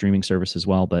on this streaming service as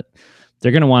well, but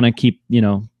they're going to want to keep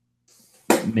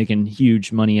making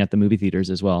huge money at the movie theaters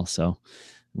as well. So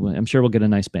I'm sure we'll get a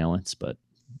nice balance, but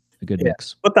a good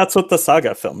mix. But that's what the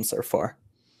saga films are for.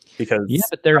 Because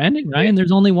but they're ending, Ryan.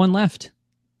 There's only one left.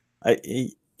 And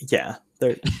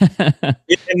then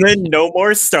no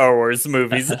more Star Wars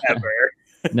movies ever.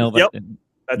 No, but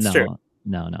that's true.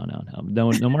 No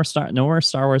more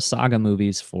Star Wars saga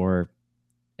movies for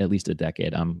at least a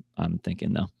decade. I'm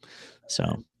thinking though.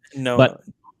 So no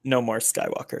more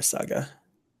Skywalker saga.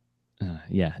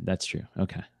 Yeah, that's true.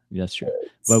 Okay, that's true.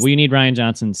 But we need Rian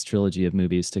Johnson's trilogy of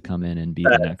movies to come in and be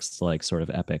the next like sort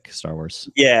of epic Star Wars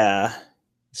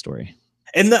story.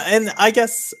 And I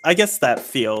guess that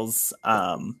feels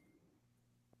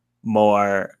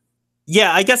more.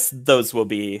 Yeah, I guess those will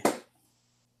be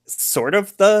sort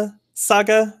of the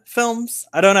saga films.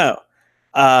 I don't know.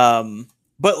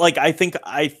 But like I think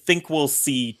we'll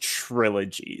see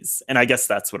trilogies, and I guess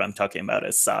that's what I'm talking about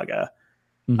as saga.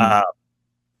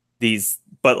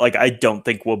 But like I don't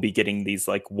think we'll be getting these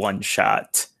like one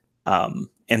shot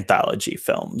anthology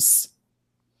films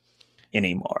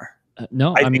anymore.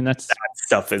 No, I mean that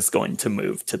stuff is going to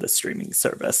move to the streaming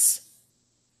service.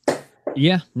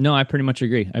 Yeah, no, I pretty much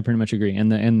agree. And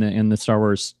the Star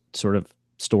Wars sort of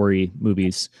story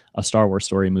movies, Star Wars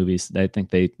story movies, I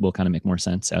think they will kind of make more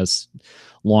sense as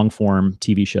long form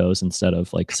TV shows instead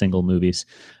of like single movies,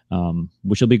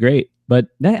 which will be great. But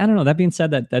I don't know. That being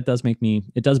said, that does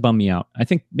it does bum me out. I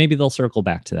think maybe they'll circle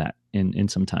back to that in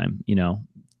some time,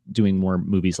 doing more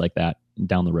movies like that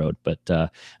down the road. But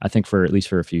I think at least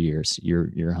for a few years, you're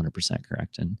 100%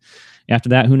 correct. And after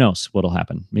that, who knows what'll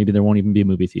happen? Maybe there won't even be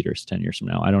movie theaters 10 years from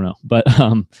now. I don't know. But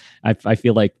I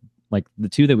feel like the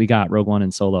two that we got, Rogue One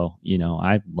and Solo,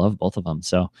 I love both of them.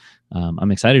 So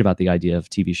I'm excited about the idea of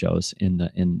TV shows in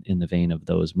the vein of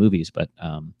those movies, but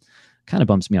kind of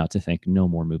bumps me out to think no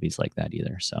more movies like that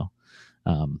either. So,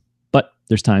 but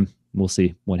there's time. We'll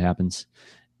see what happens.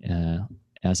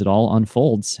 as it all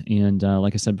unfolds. And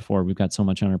like I said before, we've got so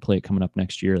much on our plate coming up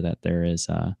next year that there's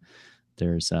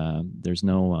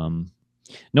no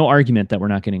argument that we're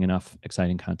not getting enough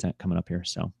exciting content coming up here.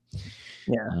 So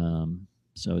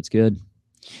so it's good.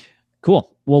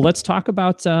 Cool. Well, let's talk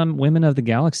about Women of the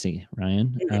Galaxy,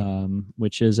 Ryan,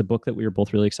 which is a book that we were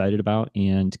both really excited about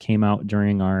and came out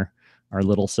during our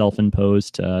little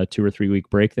self-imposed 2 or 3 week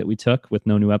break that we took with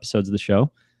no new episodes of the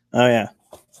show. Oh, yeah.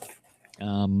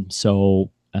 So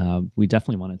we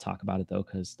definitely want to talk about it, though,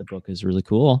 because the book is really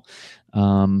cool.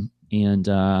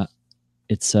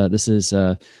 It's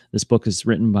this book is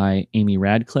written by Amy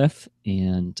Radcliffe,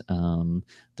 and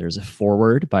there's a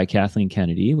foreword by Kathleen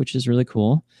Kennedy, which is really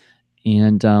cool.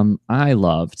 And I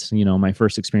loved, my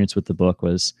first experience with the book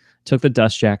was took the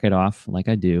dust jacket off, like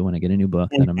I do when I get a new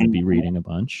book that I'm going to be reading a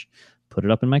bunch, put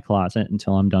it up in my closet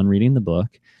until I'm done reading the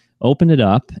book, opened it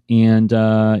up, and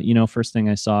first thing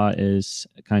I saw is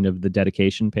kind of the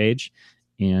dedication page,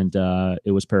 and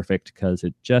it was perfect because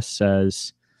it just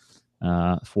says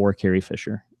for Carrie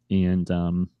Fisher, and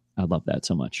I love that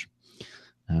so much.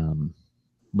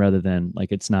 Rather than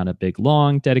like it's not a big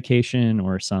long dedication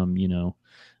or some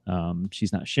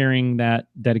she's not sharing that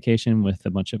dedication with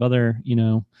a bunch of other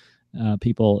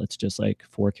people. It's just like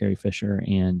for Carrie Fisher,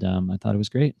 and I thought it was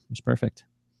great. It was perfect.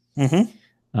 And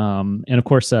of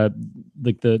course,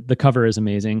 like the cover is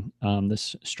amazing.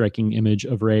 This striking image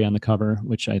of Rey on the cover,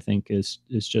 which I think is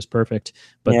just perfect.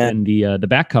 But then the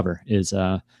back cover is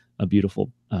a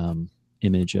beautiful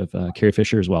image of Carrie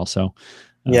Fisher as well. So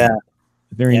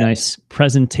very nice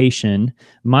presentation.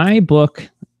 My book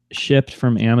shipped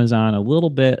from Amazon a little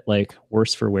bit like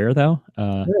worse for wear, though.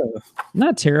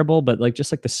 Not terrible, but like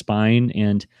just like the spine,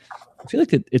 and I feel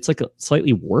like it's like a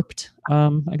slightly warped.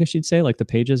 I guess you'd say like the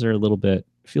pages are a little bit,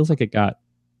 feels like it got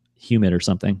humid or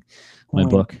something. My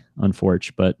book,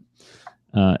 unfortunate, but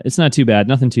it's not too bad.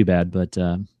 Nothing too bad, but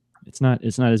it's not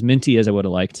as minty as I would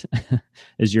have liked.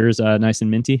 Is yours nice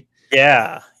and minty?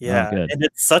 Yeah. Oh, good. And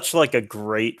it's such like a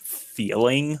great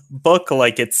feeling book.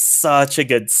 Like it's such a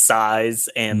good size,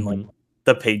 and like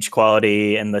the page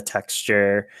quality and the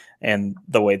texture and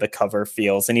the way the cover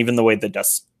feels, and even the way the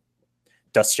dust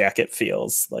jacket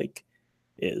feels like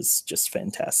is just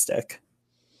fantastic.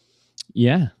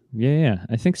 Yeah.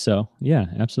 I think so. Yeah,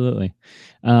 absolutely.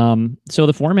 So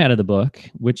the format of the book,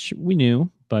 which we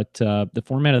knew, but the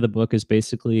format of the book is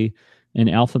basically an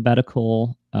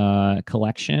alphabetical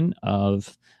collection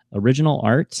of original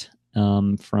art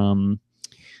from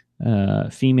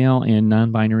female and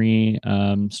non-binary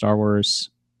Star Wars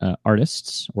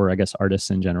artists, or I guess artists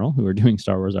in general who are doing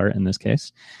Star Wars art in this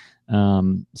case.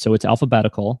 So it's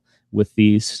alphabetical with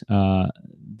these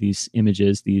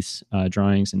images, these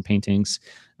drawings and paintings.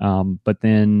 But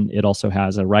then it also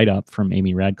has a write-up from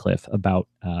Amy Radcliffe about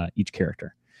each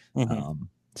character.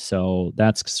 So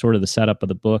that's sort of the setup of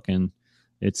the book, and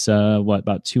it's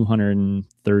about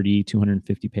 230,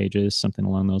 250 pages, something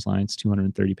along those lines,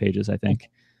 230 pages, I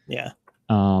think. Yeah.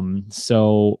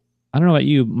 So I don't know about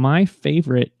you. My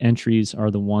favorite entries are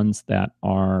the ones that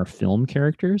are film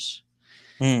characters.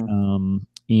 And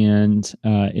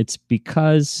it's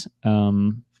because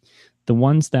the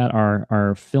ones that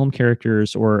are film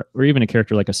characters, or even a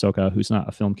character like Ahsoka, who's not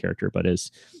a film character, but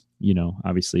is,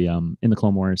 obviously in the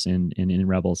Clone Wars and in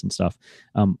Rebels and stuff,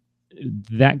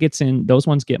 that gets in, those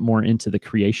ones get more into the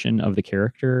creation of the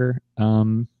character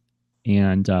and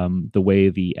the way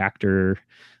the actor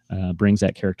brings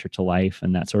that character to life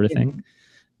and that sort of thing.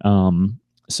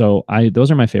 So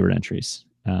those are my favorite entries.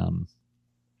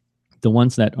 The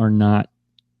ones that are not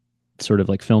sort of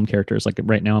like film characters, like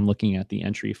right now I'm looking at the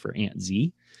entry for Aunt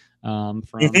Z from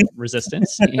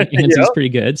Resistance. Aunt Z's pretty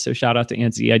good, so shout out to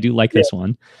Aunt Z. I do like this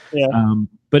one.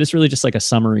 But it's really just like a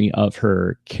summary of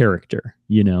her character,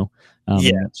 what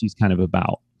she's kind of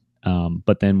about.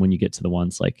 But then when you get to the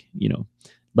ones like,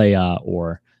 Leia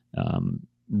or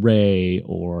Rey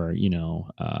or,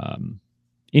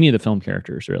 any of the film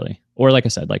characters really, or like I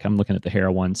said, like I'm looking at the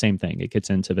Hera one, same thing. It gets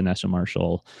into Vanessa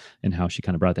Marshall and how she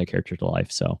kind of brought that character to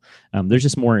life. So there's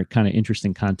just more kind of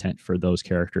interesting content for those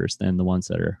characters than the ones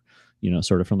that are,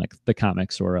 sort of from like the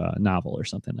comics or a novel or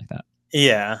something like that.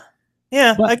 Yeah,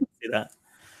 but I can see that.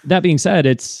 That being said,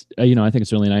 it's, I think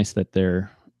it's really nice that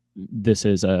this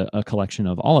is a collection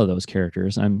of all of those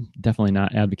characters. I'm definitely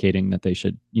not advocating that they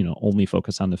should, only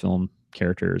focus on the film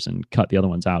characters and cut the other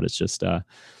ones out. It's just,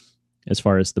 as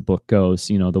far as the book goes,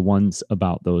 the ones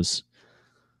about those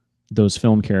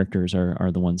film characters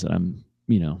are the ones that I'm,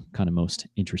 kind of most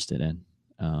interested in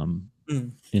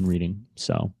reading.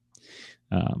 So,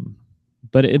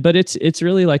 but it's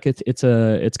really like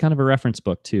it's kind of a reference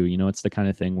book too. It's the kind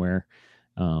of thing where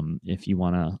if you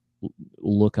want to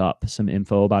look up some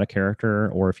info about a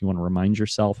character, or if you want to remind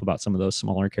yourself about some of those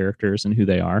smaller characters and who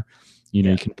they are, you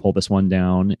know, you can pull this one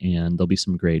down and there'll be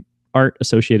some great art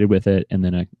associated with it. And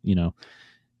then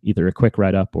either a quick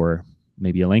write-up or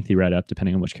maybe a lengthy write-up,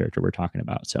 depending on which character we're talking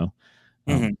about. So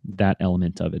that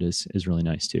element of it is really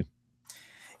nice too.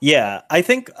 Yeah, I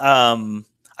think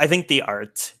the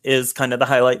art is kind of the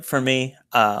highlight for me.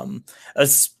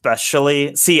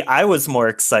 Especially, see, I was more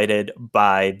excited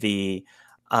by the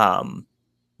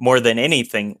more than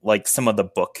anything, like some of the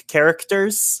book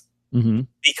characters,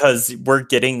 because we're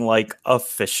getting like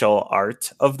official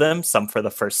art of them, some for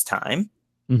the first time.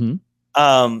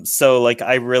 So like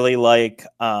I really like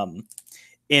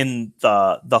in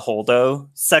the Holdo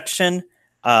section,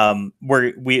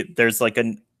 where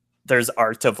there's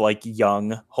art of like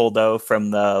young Holdo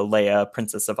from the Leia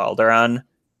Princess of Alderaan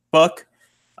book.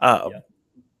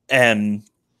 And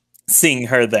seeing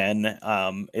her then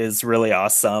is really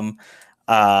awesome.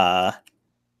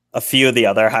 A few of the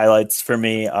other highlights for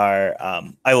me are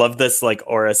I love this like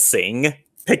Aura Singh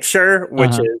picture,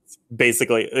 which is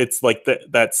basically it's like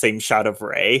that same shot of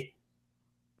Rey.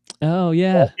 Oh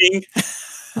yeah.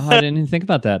 Oh, I didn't even think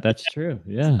about that. That's true.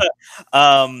 Yeah.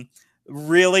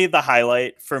 Really the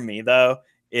highlight for me though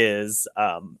is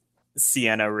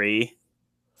Sienna Ree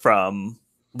from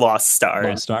Lost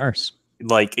Stars.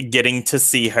 Like getting to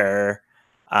see her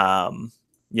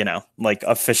like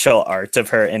official art of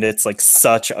her, and it's like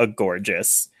such a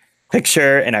gorgeous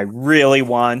picture, and I really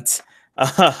want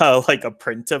like a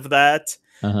print of that.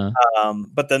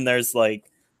 But then there's like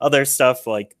other stuff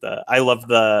like I love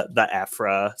the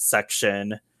Aphra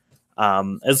section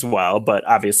as well, but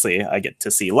obviously I get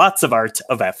to see lots of art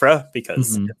of Aphra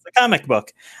because it's a comic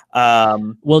book.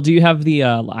 Well, do you have the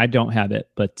I don't have it,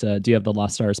 but do you have the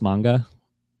Lost Stars manga?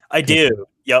 I do.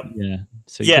 Yep. Yeah.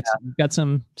 So you've got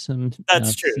some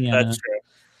that's true. Sienna. That's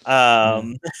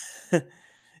true.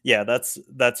 Yeah,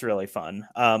 that's really fun.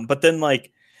 But then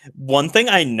like one thing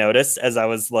I noticed as I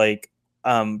was like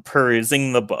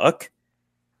perusing the book,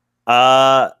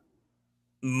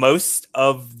 most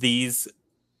of these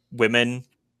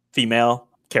female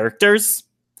characters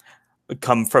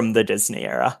come from the Disney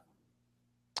era.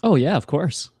 Oh yeah, of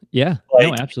course. Yeah. Like,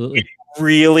 no, absolutely. It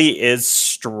really is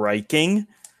striking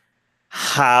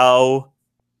how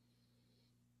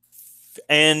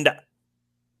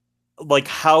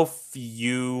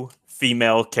few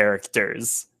female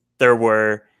characters there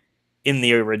were in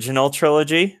the original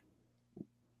trilogy,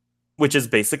 which is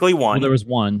basically one. Well, there was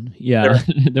one. Yeah,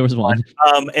 there was one.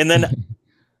 And then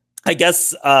I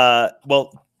guess,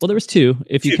 well, there was two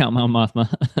if you count Mon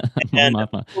Mothma. Mon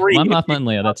Mothma and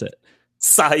Leia. That's it.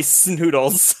 Size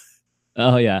Snoodles.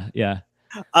 Oh yeah.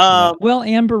 Well,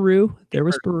 and Baru. There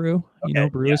was Baru. Okay,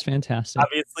 Baru is fantastic.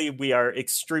 Obviously, we are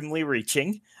extremely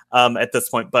reaching at this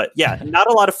point, but yeah, not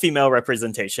a lot of female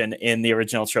representation in the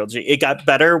original trilogy. It got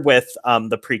better with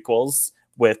the prequels.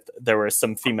 There were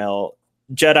some female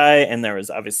Jedi, and there was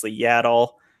obviously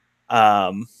Yaddle.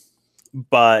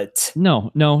 But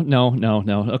no.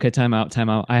 Okay, time out.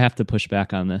 I have to push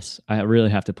back on this. I really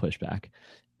have to push back.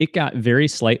 It got very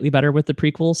slightly better with the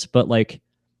prequels, but like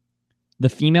the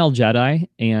female Jedi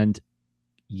and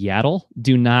Yaddle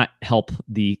do not help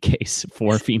the case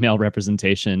for female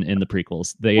representation in the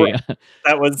prequels.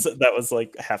 That was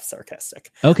like half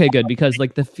sarcastic. Okay, good, because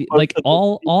like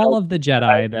all of the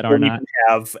Jedi that are not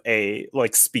have a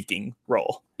like speaking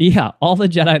role. Yeah, all the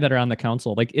Jedi that are on the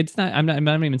council, like it's not. I'm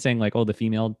not even saying like, oh, the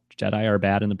female Jedi are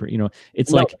bad in the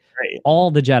it's like right.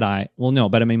 All the Jedi. Well, no,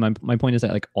 but I mean my point is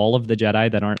that like all of the Jedi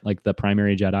that aren't like the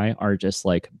primary Jedi are just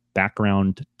like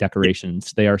background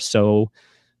decorations. They are so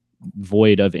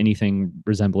void of anything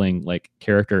resembling like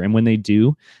character, and when they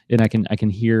do, and I can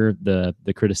hear the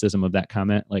criticism of that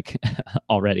comment like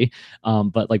already,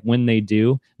 but like when they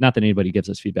do, not that anybody gives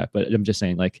us feedback, but I'm just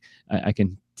saying like I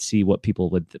can see what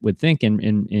people would think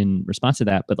in response to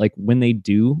that, but like when they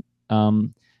do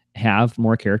have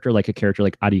more character, like a character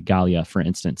like Adi Gallia, for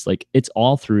instance, like it's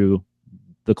all through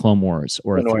the Clone Wars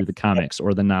or through the comics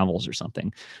or the novels or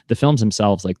something. The films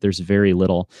themselves, like there's very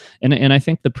little. And I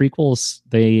think the prequels,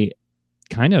 they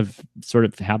kind of sort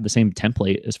of have the same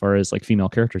template as far as like female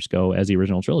characters go as the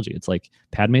original trilogy. It's like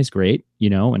Padme's great,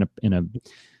 and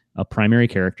a primary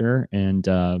character.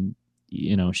 And,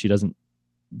 she doesn't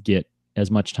get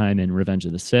as much time in Revenge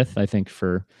of the Sith. I think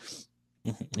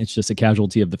it's just a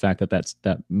casualty of the fact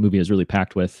that movie is really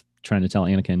packed with trying to tell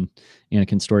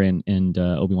Anakin's story and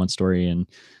Obi-Wan's story, and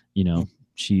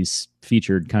she's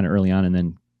featured kind of early on and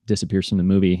then disappears from the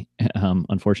movie,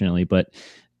 unfortunately. But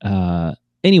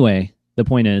anyway, the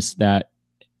point is that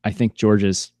I think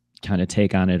George's kind of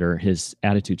take on it, or his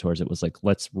attitude towards it, was like,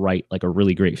 let's write like a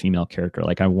really great female character.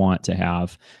 Like I want to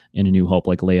have in A New Hope,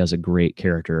 like Leia's a great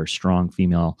character, strong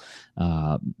female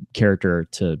character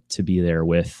to be there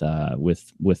with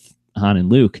Han and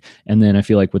Luke. And then I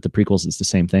feel like with the prequels, it's the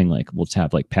same thing. Like we'll just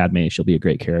have like Padme, she'll be a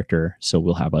great character. So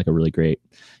we'll have like a really great,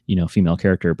 female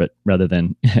character, but rather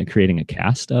than creating a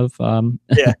cast of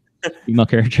female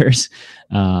characters.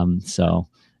 So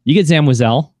you get Zam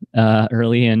Wesell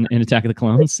early in Attack of the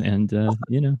Clones, and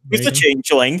he's a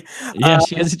changeling. Yeah,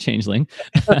 she is a changeling.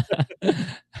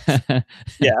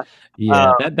 Yeah.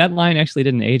 That line actually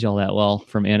didn't age all that well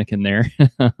from Anakin there.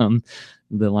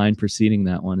 The line preceding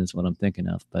that one is what I'm thinking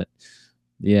of, but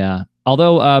yeah.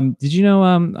 Although, did you know?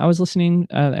 I was listening,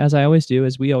 as I always do,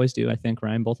 as we always do. I think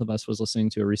Ryan, both of us, was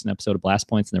listening to a recent episode of Blast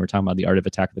Points, and they were talking about the art of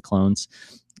Attack of the Clones,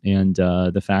 and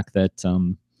the fact that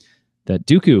that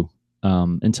Dooku,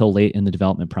 until late in the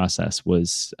development process,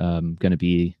 was going to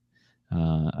be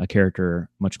a character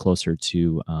much closer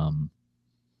to.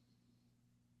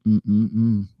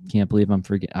 Can't believe I'm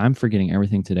forgetting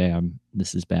everything today.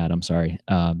 This is bad. I'm sorry.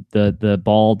 The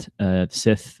bald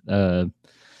Sith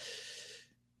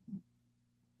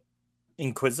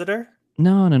Inquisitor.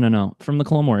 No. From the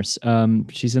Clone Wars.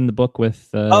 She's in the book with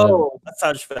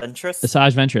Asajj Ventress.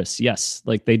 Asajj Ventress. Yes,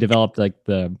 like they developed like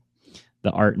the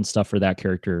art and stuff for that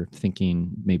character,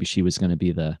 thinking maybe she was going to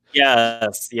be the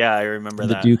I remember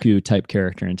the that Dooku type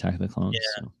character in Attack of the Clones.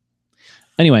 Yeah. So.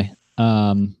 Anyway,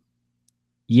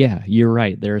 yeah, you're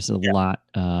right. There's a lot.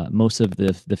 Most of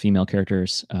the female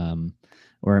characters,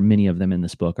 or many of them in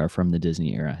this book, are from the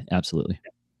Disney era. Absolutely,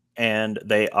 and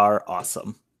they are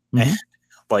awesome. Mm-hmm.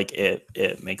 Like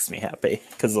it makes me happy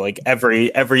because like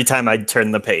every time I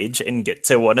turn the page and get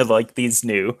to one of like these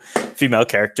new female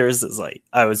characters, is like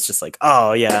I was just like,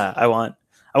 oh yeah, I want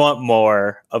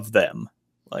more of them.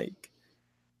 Like,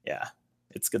 yeah,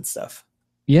 it's good stuff.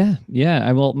 Yeah.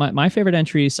 I will. My favorite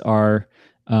entries are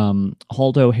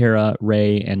Holdo, Hera,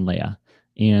 Rey, and Leia,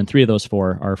 and 3 of those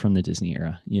 4 are from the Disney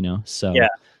era. So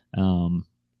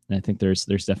I think there's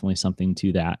definitely something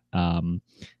to that.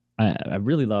 I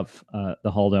really love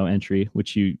the Holdo entry,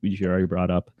 which you already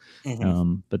brought up.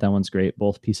 Mm-hmm. But that one's great.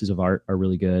 Both pieces of art are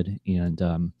really good, and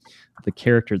the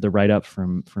character, the write up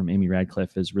from Amy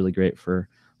Radcliffe, is really great for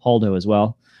Holdo as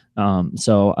well.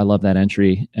 So I love that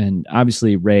entry, and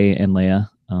obviously Rey and Leia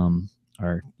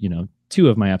are 2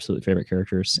 of my absolute favorite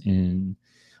characters in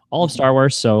all of Star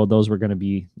Wars. So those were going to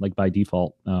be like by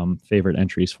default favorite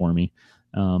entries for me.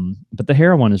 But the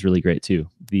Hera one is really great too.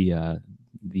 The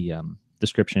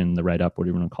description, the write up,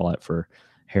 whatever you want to call it, for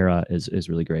Hera is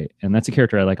really great, and that's a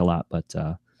character I like a lot. But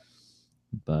I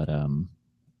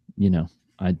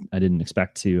didn't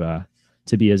expect to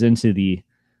be as into the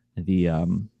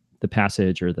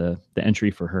passage or the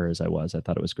entry for her as I was. I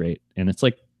thought it was great, and it's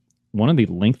like one of the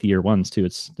lengthier ones too.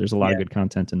 There's a lot of good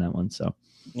content in that one. So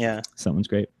yeah, that one's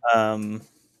great.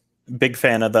 Big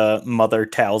fan of the Mother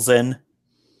Talzin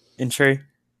entry.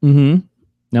 Mm-hmm.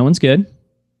 That one's good.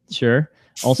 Sure.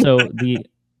 Also the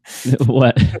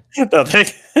what?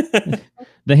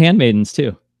 The Handmaidens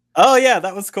too. Oh yeah,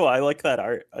 that was cool. I like that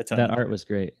art a ton. That art was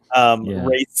great.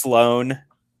 Ray Sloan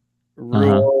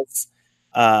rules.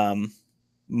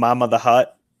 Mama the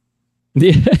Hutt.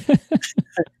 Yeah.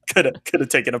 could have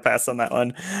taken a pass on that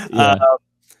one. Yeah.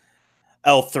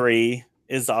 L3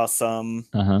 is awesome.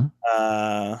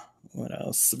 What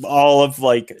else? All of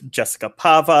like Jessica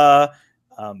Pava,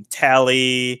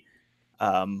 Tally,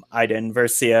 Iden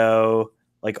Versio.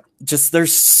 Like, just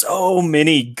there's so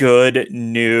many good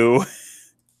new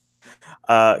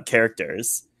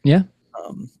characters. Yeah.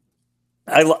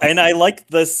 I like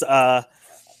this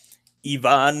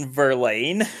Yvonne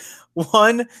Verlaine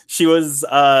one. She was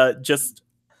just,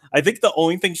 I think the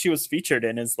only thing she was featured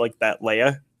in is like that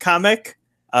Leia comic,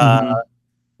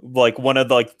 like one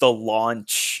of like the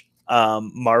launch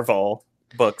Marvel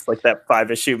books, like that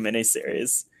 5-issue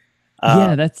miniseries.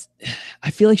 Yeah, I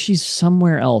feel like she's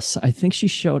somewhere else. I think she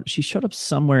showed up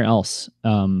somewhere else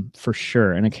for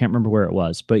sure, and I can't remember where it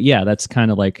was. But yeah, that's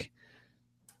kind of like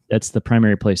that's the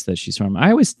primary place that she's from. I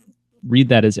always read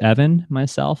that as Evan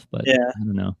myself, but yeah. I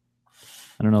don't know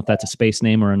if that's a space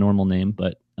name or a normal name,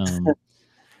 but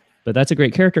that's a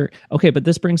great character. Okay, but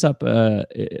this brings up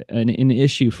an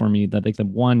issue for me, that like the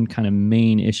one kind of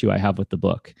main issue I have with the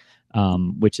book,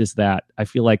 which is that I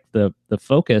feel like the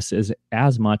focus is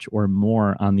as much or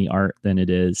more on the art than it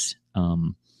is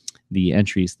the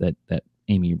entries that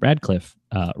Amy Radcliffe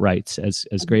writes, as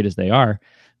great as they are.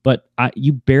 But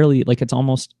you barely, like,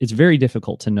 it's very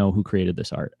difficult to know who created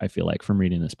this art, I feel like, from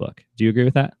reading this book. Do you agree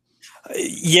with that?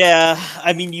 Yeah,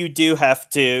 I mean, you have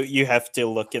to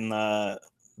look in the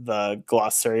the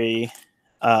glossary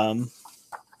kind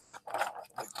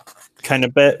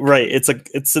of bit, right?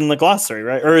 It's in the glossary,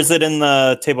 right? Or is it in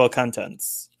the table of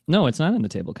contents? No, it's not in the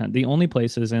table. The only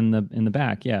place is in the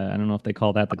back. Yeah, I don't know if they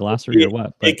call that the glossary or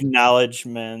what. But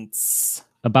acknowledgements.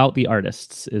 About the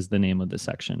Artists is the name of the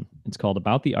section. It's called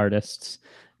About the Artists,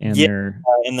 and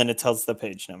and then it tells the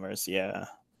page numbers. Yeah.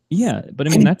 Yeah, but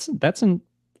I mean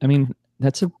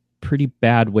that's a pretty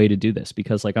bad way to do this,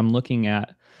 because like I'm looking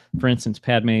at, for instance,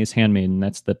 Padme's Handmaiden.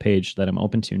 That's the page that I'm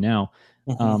open to now.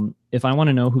 Mm-hmm. If I want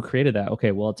to know who created that,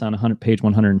 okay, well, it's on page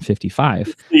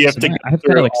 155. You have to I've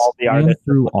got to like scan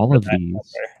through all of these.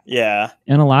 Yeah.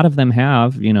 And a lot of them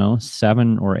have,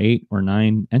 7 or 8 or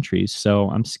 9 entries. So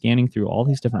I'm scanning through all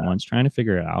these different ones, trying to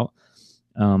figure it out.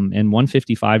 And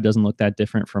 155 doesn't look that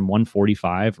different from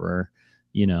 145 or,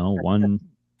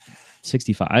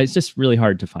 165. It's just really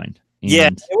hard to find. And yeah,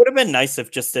 it would have been nice if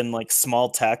just in like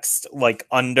small text, like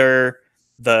under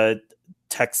the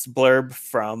text blurb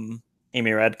from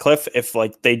Amy Radcliffe, if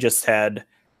like they just had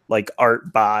like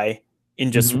art by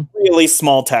in just really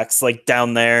small text, like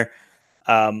down there,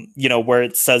 where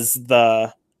it says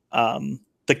the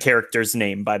character's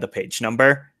name by the page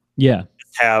number. Yeah.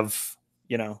 Have,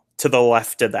 to the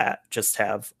left of that, just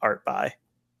have art by.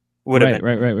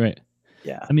 Right.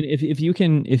 Yeah. I mean, if you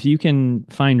can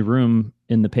find room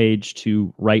in the page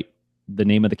to write the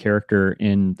name of the character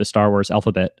in the Star Wars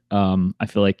alphabet, I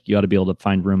feel like you ought to be able to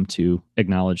find room to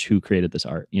acknowledge who created this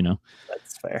art,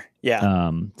 That's fair.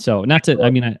 Yeah. So not to, I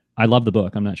mean, I love the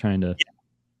book. I'm not trying to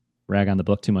rag on the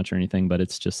book too much or anything, but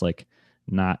it's just like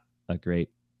not a great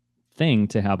thing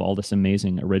to have all this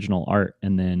amazing original art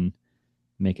and then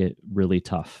make it really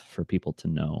tough for people to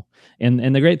know.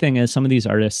 And the great thing is some of these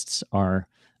artists are,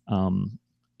 I'm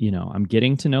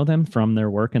getting to know them from their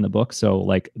work in the book. So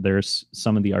like there's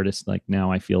some of the artists, like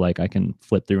now I feel like I can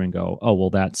flip through and go, oh, well,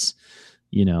 that's,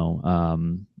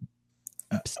 Jen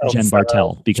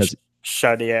Bartel, because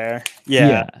Chaudière.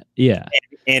 Yeah.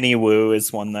 Annie Wu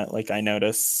is one that like I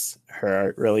notice her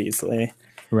art really easily.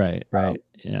 Right.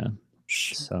 Yeah.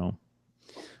 So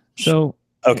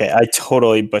okay, I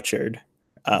totally butchered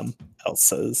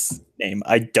Elsa's name.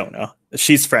 I don't know.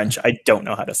 She's French. I don't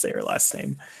know how to say her last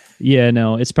name. Yeah,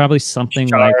 no, it's probably something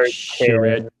like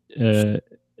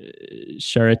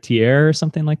Charretier or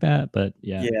something like that. But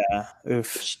yeah.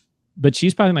 Oof. But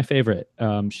she's probably my favorite.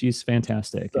 She's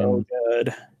fantastic. So and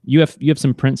good. You have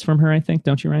some prints from her, I think,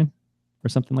 don't you, Ryan, or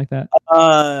something like that?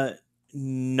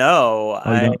 No,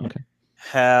 I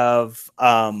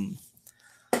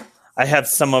have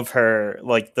some of her,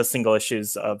 like the single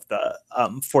issues of the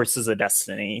Forces of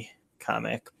Destiny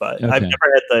comic, but I've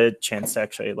never had the chance to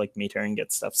actually like meet her and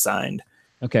get stuff signed.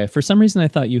 Okay, for some reason I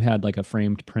thought you had like a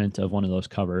framed print of one of those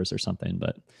covers or something,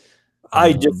 but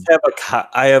I just have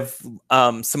I have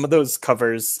some of those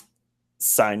covers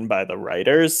signed by the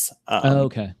writers.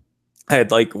 Okay. I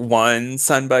had like one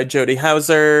signed by Jody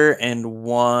Hauser and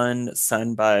one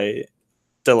signed by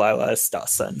Delilah S.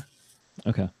 Dawson.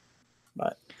 Okay.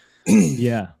 But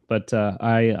but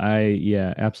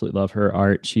I absolutely love her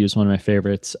art. She is one of my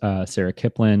favorites. Sarah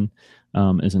Kiplin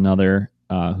is another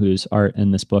whose art in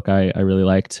this book I really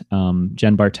liked.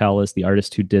 Jen Bartel is the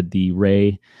artist who did the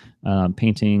Rey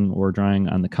painting or drawing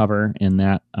on the cover, and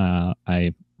that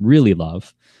I really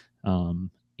love. And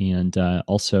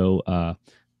also,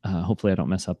 hopefully I don't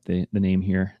mess up the name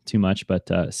here too much, but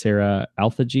Sarah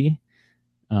Althagi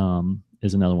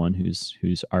is another one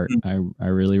whose art I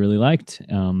really, really liked.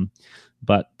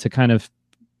 But to kind of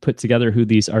put together who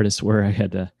these artists were, I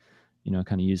had to,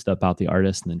 kind of use the About the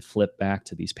Artist and then flip back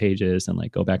to these pages and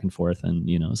like go back and forth. And,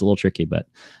 it was a little tricky, but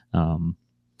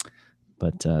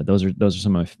those are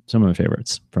some of my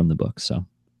favorites from the book. So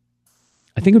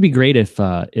I think it would be great if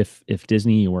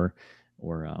Disney or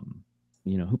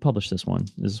who published this one?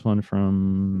 This is one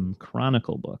from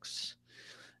Chronicle Books.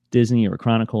 Disney or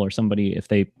Chronicle or somebody, if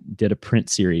they did a print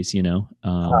series, that'd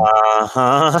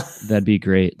be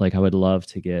great. Like I would love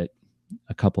to get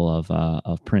a couple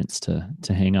of prints to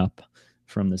hang up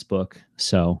from this book.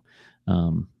 So,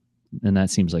 and that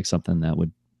seems like something that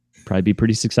would probably be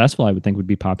pretty successful. I would think would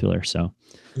be popular. So,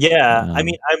 yeah, I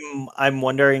mean, I'm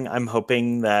wondering, I'm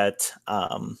hoping that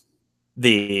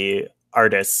the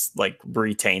artists like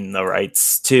retain the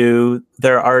rights to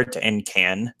their art and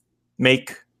can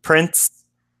make prints.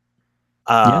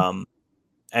 And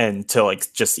to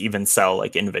like just even sell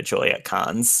like individually at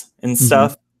cons and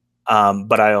stuff.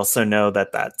 But I also know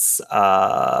that that's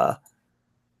a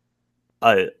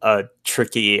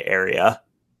tricky area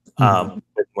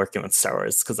with working with Star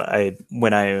Wars, because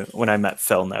when I met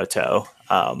Phil Noto,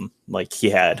 like he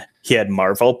had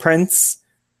Marvel prints,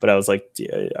 but I was like,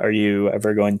 are you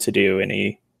ever going to do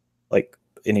any like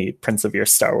any prints of your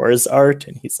Star Wars art?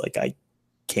 And he's like, I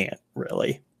can't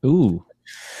really. Ooh.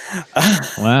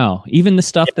 Wow. Even the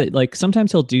stuff that like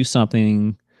sometimes he'll do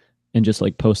something and just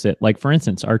like post it. Like for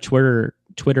instance, our Twitter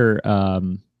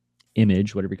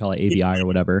image, whatever you call it, AVI or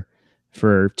whatever,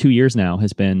 for 2 years now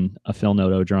has been a Phil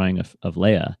Noto drawing of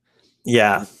Leia.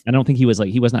 Yeah. I don't think he was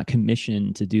not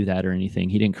commissioned to do that or anything.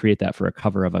 He didn't create that for a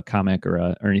cover of a comic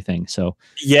or anything. So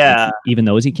yeah, like, even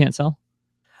those he can't sell.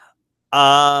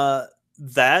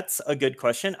 That's a good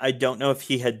question. I don't know if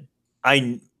he had.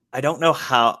 I don't know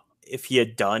if he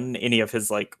had done any of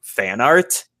his like fan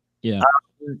art. Yeah.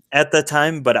 At the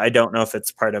time, but I don't know if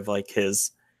it's part of like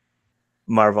his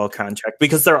Marvel contract,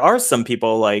 because there are some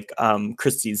people like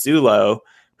Christy Zulo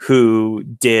who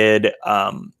did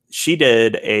she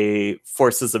did a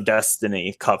Forces of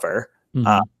Destiny cover,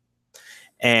 but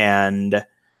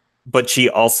she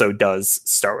also does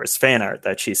Star Wars fan art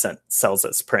that she sells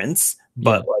as prints.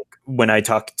 But like when I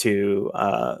talked to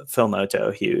Phil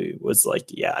Noto, he was like,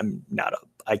 "Yeah,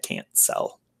 I can't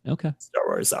sell Star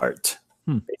Wars art,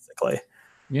 basically."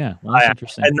 Yeah, well, that's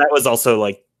interesting. And that was also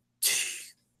like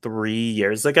 3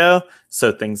 years ago,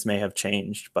 so things may have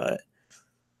changed, but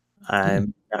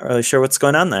I'm not really sure what's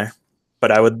going on there.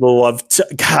 But I would love to,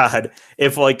 God,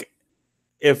 if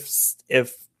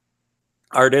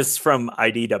artists from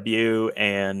IDW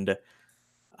and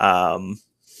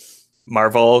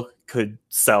Marvel could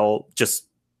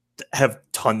have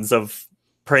tons of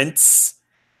prints.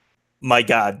 My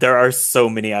God, there are so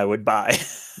many I would buy.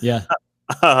 Yeah.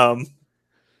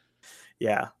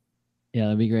 Yeah. Yeah,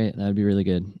 that'd be great. That'd be really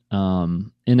good.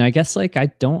 And I guess like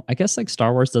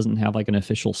Star Wars doesn't have like an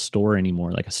official store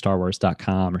anymore, like a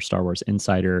StarWars.com or Star Wars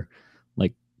Insider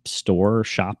like store or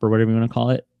shop or whatever you want to call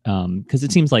it. Because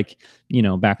it seems like,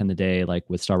 back in the day, like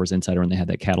with Star Wars Insider, when they had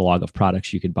that catalog of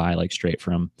products you could buy like straight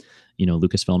from,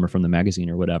 Lucasfilm or from the magazine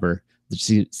or whatever.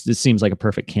 This seems like a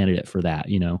perfect candidate for that,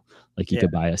 like you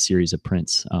could buy a series of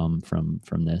prints from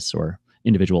this, or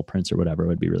individual prints or whatever. It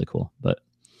would be really cool. But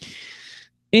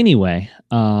anyway,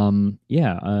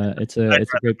 it's a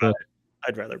great book.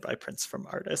 I'd rather buy prints from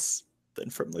artists than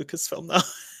from Lucasfilm, though.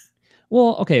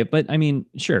 Well, okay, but I mean,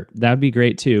 sure, that'd be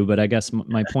great too. But I guess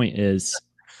my point is,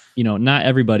 not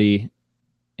everybody,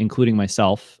 including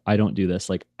myself, I don't do this.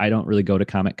 Like, I don't really go to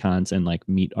comic cons and like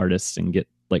meet artists and get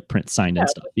like prints signed and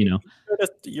stuff. You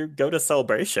go to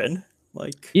Celebration,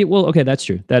 like. Yeah, well, okay, that's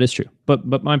true. That is true.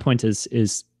 But my point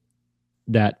is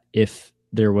that if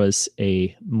there was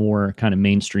a more kind of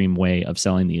mainstream way of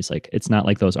selling these, like, it's not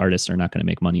like those artists are not going to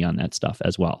make money on that stuff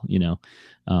as well.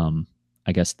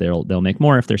 I guess they'll make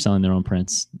more if they're selling their own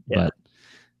prints, but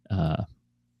I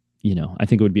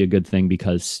think it would be a good thing,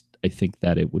 because I think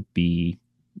that they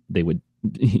would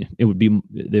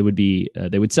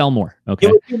sell more. Okay.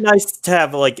 It would be nice to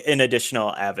have like an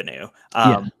additional avenue.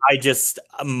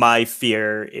 My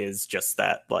fear is just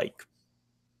that like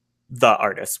the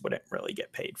artist wouldn't really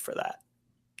get paid for that.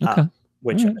 Okay.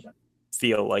 Which I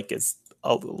feel like is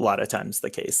a lot of times the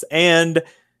case. And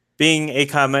being a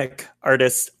comic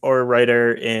artist or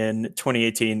writer in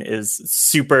 2018 is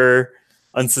super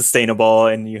unsustainable,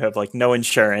 and you have like no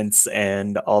insurance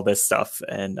and all this stuff.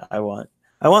 And I want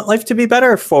life to be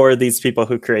better for these people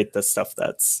who create this stuff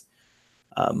that's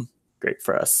great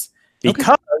for us.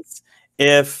 Because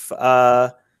if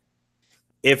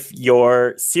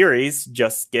your series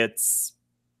just gets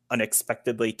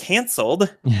unexpectedly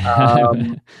canceled,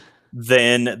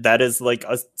 then that is like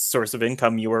a source of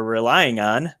income you were relying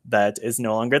on that is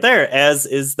no longer there, as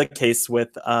is the case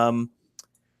with the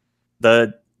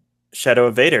Shadow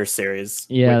of Vader series.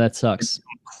 Yeah, that sucks.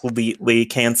 Completely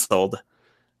canceled.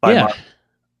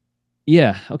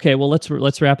 Yeah. Okay. Well,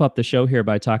 let's wrap up the show here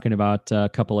by talking about a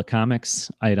couple of comics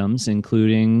items,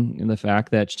 including the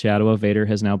fact that Shadow of Vader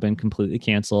has now been completely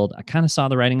canceled. I kind of saw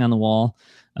the writing on the wall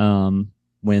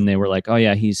when they were like, "Oh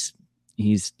yeah, he's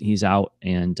out,"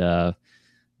 and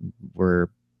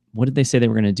what did they say they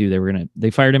were going to do? They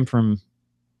fired him from.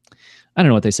 I don't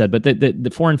know what they said, but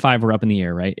the 4 and 5 were up in the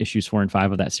air, right? Issues 4 and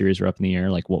 5 of that series were up in the air,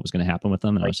 like what was going to happen with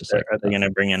them. And I was just like, are they going to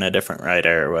bring in a different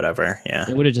writer or whatever? Yeah,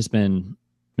 it would have just been.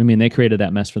 I mean, they created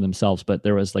that mess for themselves, but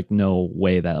there was like no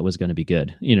way that was going to be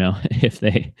good, if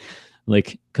they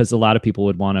because a lot of people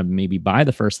would want to maybe buy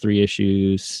the first 3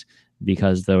 issues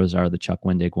because those are the Chuck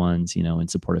Wendig ones, in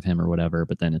support of him or whatever.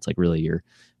 But then it's like, really, you're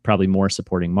probably more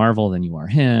supporting Marvel than you are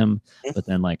him. But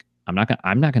then like, I'm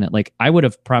not gonna like, I would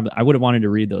have wanted to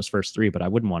read those first 3, but I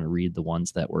wouldn't want to read the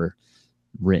ones that were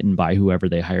written by whoever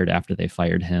they hired after they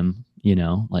fired him,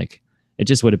 like. It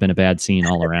just would have been a bad scene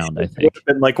all around, I think. It would have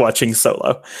been like watching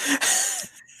Solo.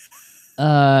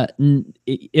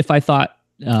 If I thought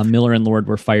Miller and Lord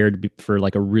were fired for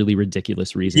like a really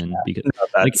ridiculous reason. Because no,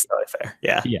 that's totally fair.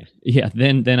 Yeah.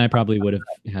 Then I probably would have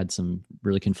had some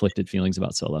really conflicted feelings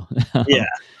about Solo.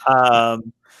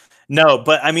 No,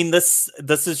 but I mean, this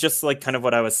is just like kind of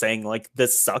what I was saying. Like,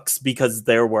 this sucks because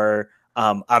there were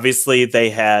obviously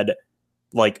there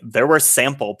were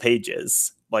sample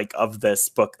pages like of this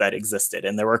book that existed,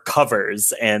 and there were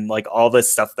covers and like all this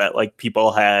stuff that like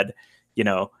people had,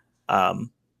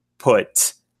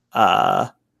 put.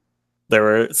 So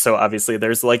obviously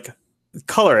there's like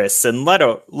colorists and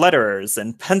letterers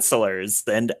and pencilers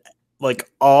and like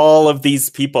all of these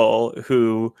people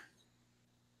who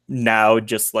now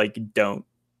just like don't,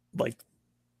 like,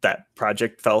 that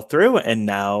project fell through, and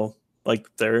now like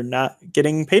they're not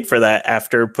getting paid for that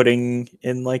after putting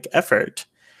in like effort.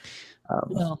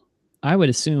 Well, I would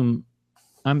assume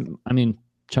I mean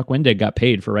Chuck Wendig got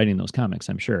paid for writing those comics,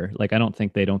 I'm sure. Like, I don't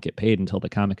think they don't get paid until the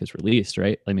comic is released,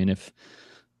 right? I mean, if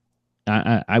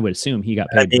I would assume he got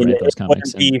paid to write those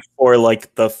comics. Be for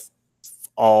like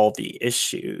all the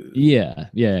issues.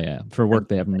 Yeah. For work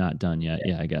they have not done yet.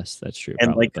 Yeah, I guess that's true.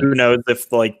 And probably, who knows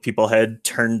if like people had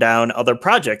turned down other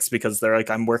projects because they're like,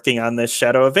 I'm working on this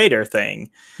Shadow of Vader thing.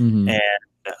 Mm-hmm.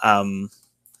 And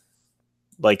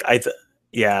like I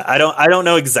don't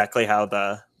know exactly how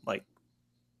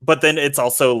but then it's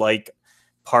also like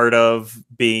part of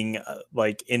being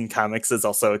like in comics is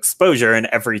also exposure, and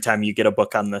every time you get a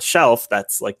book on the shelf,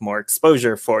 that's like more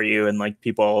exposure for you, and like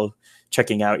people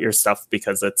checking out your stuff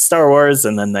because it's Star Wars,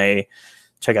 and then they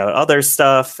check out other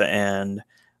stuff. And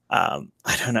I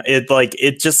don't know,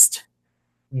 it just,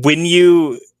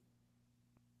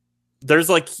 there's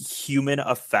like human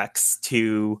effects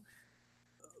to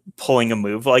pulling a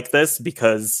move like this,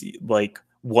 because like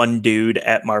one dude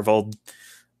at Marvel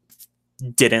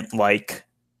didn't like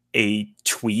a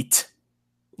tweet,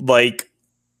 like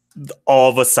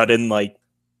all of a sudden like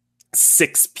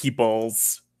 6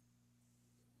 people's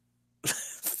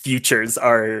futures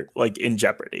are like in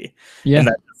jeopardy. Yeah,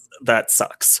 and that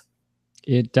sucks.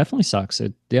 It definitely sucks.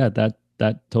 That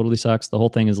totally sucks. The whole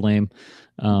thing is lame.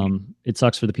 It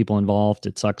sucks for the people involved.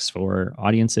 It sucks for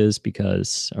audiences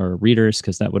or readers,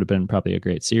 because that would have been probably a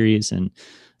great series, and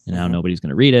now nobody's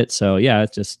going to read it. So yeah,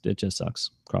 it just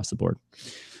sucks across the board.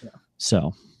 Yeah.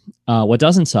 So what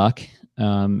doesn't suck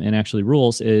and actually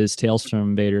rules is Tales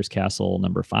from Vader's Castle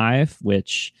 #5,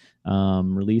 which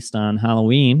released on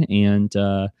Halloween, and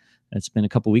it's been a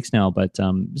couple weeks now, but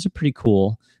it's a pretty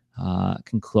cool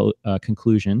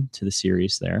conclusion to the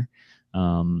series there.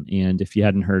 And if you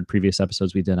hadn't heard previous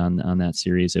episodes we did on that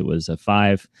series, it was a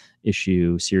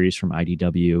 5-issue series from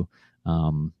IDW,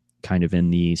 kind of in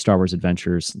the Star Wars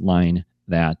Adventures line,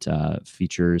 that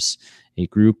features a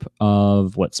group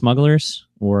of smugglers,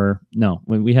 or no,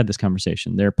 when we had this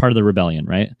conversation, they're part of the rebellion,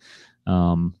 right?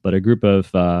 But a group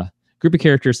of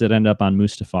characters that end up on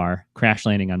Mustafar, crash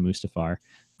landing on Mustafar,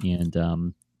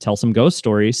 and tell some ghost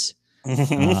stories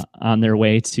on their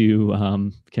way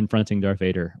to confronting Darth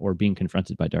Vader, or being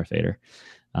confronted by Darth Vader.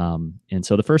 And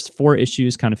so the first 4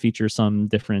 issues kind of feature some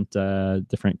different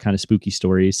kind of spooky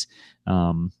stories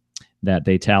that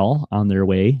they tell on their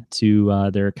way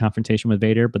to their confrontation with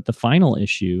Vader. But the final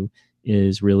issue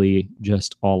is really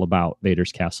just all about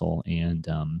Vader's castle, and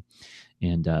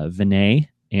Vinay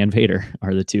and Vader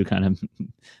are the 2 kind of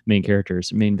main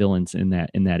characters, main villains in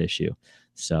that issue.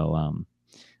 So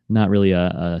not really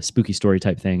a spooky story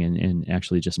type thing, and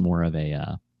actually just more of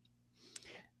a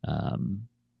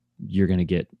you're gonna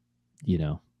get,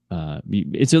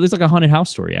 it's like a haunted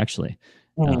house story, actually.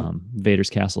 Vader's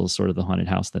castle is sort of the haunted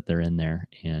house that they're in there,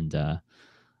 and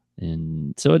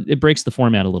so it breaks the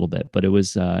format a little bit, but it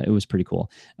was pretty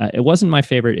cool. It wasn't my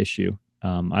favorite issue.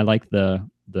 I like the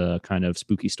kind of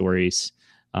spooky stories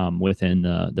within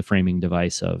the framing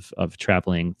device of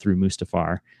traveling through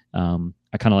Mustafar.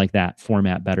 I kind of like that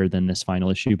format better than this final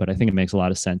issue, but I think it makes a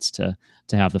lot of sense to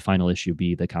have the final issue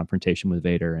be the confrontation with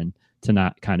Vader, and to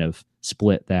not kind of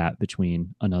split that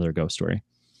between another ghost story.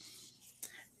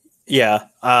 Yeah.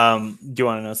 Do you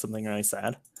want to know something really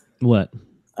sad? What?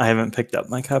 I haven't picked up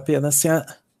my copy of this yet.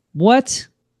 What?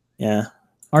 Yeah.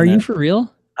 Are you for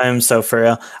real? I am so for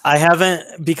real. I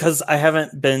haven't, because I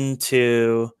haven't gone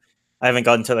to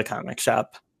the comic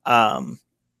shop to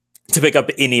pick up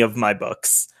any of my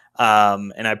books.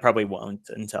 And I probably won't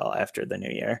until after the new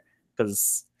year,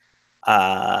 because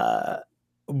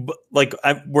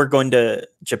we're going to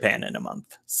Japan in a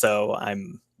month. So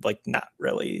I'm like not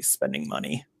really spending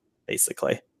money,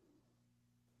 basically.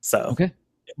 So, okay.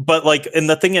 But like, and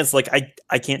the thing is, like,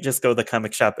 I can't just go to the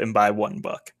comic shop and buy one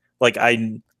book. Like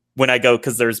when I go,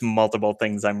 because there's multiple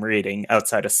things I'm reading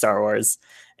outside of Star Wars.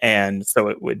 And so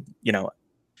it would,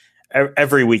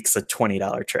 every week's a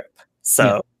 $20 trip.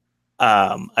 So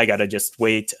I got to just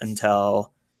wait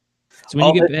until. So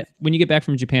when you get back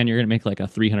from Japan, you're going to make like a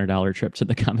 $300 trip to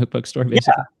the comic book store,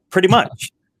 basically. Yeah, pretty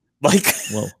much. Like,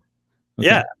 whoa. Okay.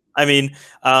 Yeah. I mean,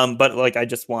 but like, I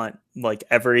just want like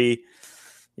every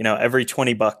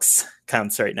 $20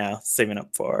 counts right now, saving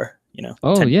up for,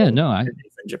 Oh yeah, no, days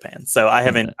in Japan. So I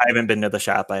haven't been to the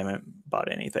shop. I haven't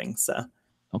bought anything. So,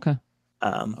 okay.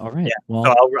 All right. Yeah. Well,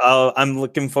 so I'm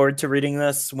looking forward to reading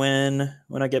this when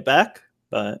I get back,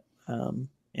 but, haven't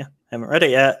read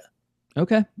it yet.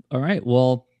 Okay. All right.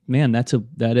 Well, man, I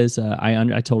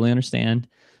totally understand.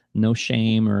 No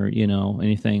shame or,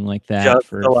 anything like that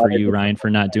for you, Ryan, for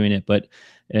not doing it. But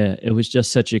it was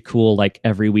just such a cool, like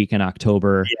every week in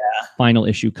October, final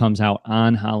issue comes out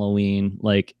on Halloween.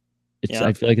 Like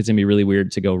I feel like it's gonna be really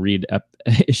weird to go read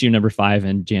issue number 5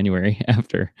 in January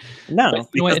after. No, but,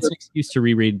 you know what? It's an excuse to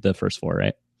reread the first 4,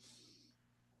 right?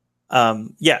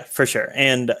 Yeah, for sure.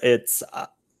 And it's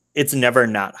never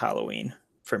not Halloween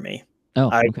for me. Oh,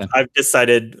 okay. I've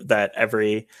decided that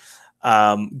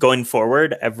going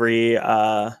forward, every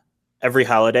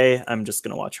holiday, I'm just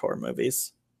gonna watch horror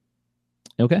movies.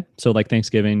 Okay, so like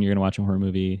Thanksgiving, you're gonna watch a horror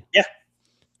movie. Yeah.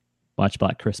 Watch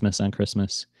Black Christmas on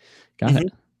Christmas. Got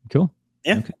it. Cool.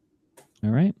 Yeah. Okay. All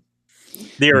right.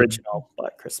 The original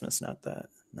Black Christmas, not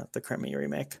the crummy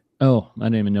remake. Oh, I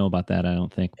didn't even know about that. I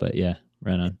don't think, but yeah,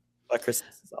 right on. Black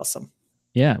Christmas is awesome.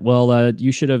 Yeah, well,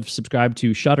 you should have subscribed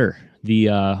to Shudder, the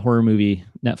horror movie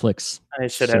Netflix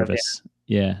service.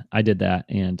 Yeah, I did that,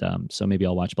 and so maybe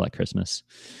I'll watch Black Christmas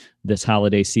this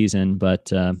holiday season.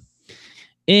 But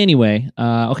anyway,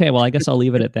 okay, well, I guess I'll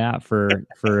leave it at that for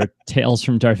Tales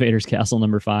from Darth Vader's Castle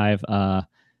number 5.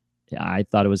 I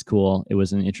thought it was cool. It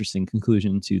was an interesting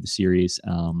conclusion to the series,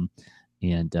 and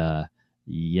it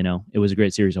was a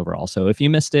great series overall. So if you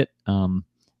missed it,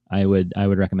 I would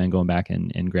recommend going back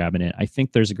and grabbing it. I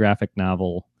think there's a graphic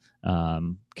novel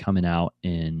coming out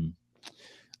in.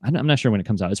 I'm not sure when it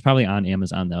comes out. It's probably on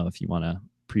Amazon though, if you want to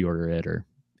pre-order it or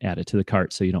add it to the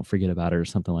cart so you don't forget about it or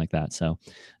something like that. So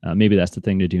maybe that's the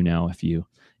thing to do now if you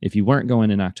weren't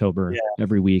going in October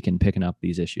every week and picking up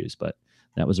these issues. But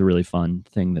that was a really fun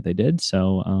thing that they did.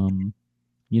 So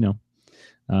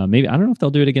maybe I don't know if they'll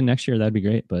do it again next year. That'd be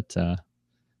great. But I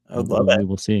would love it. We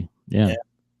will see. Yeah.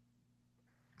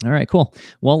 All right, cool.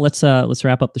 Well, let's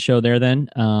wrap up the show there then.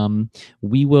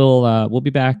 We'll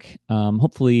be back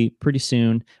hopefully pretty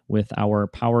soon with our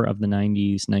Power of the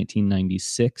 90s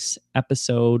 1996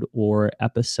 episode or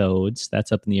episodes.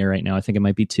 That's up in the air right now. I think it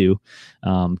might be 2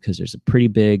 because there's a pretty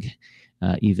big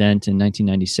event in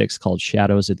 1996 called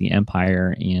Shadows of the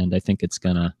Empire, and I think it's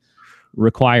gonna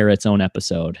require its own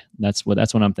episode. That's what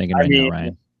I'm thinking now,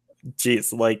 Ryan.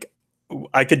 Geez, like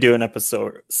I could do an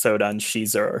episode on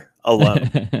Sheezer alone.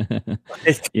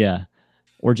 Yeah,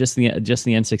 or just the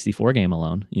N64 game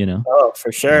alone. Oh,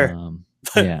 for sure.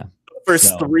 Yeah,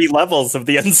 first 3 levels of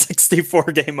the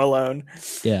N64 game alone.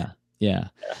 Yeah.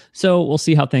 So we'll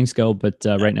see how things go, but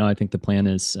right now I think the plan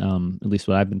is, at least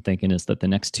what I've been thinking, is that the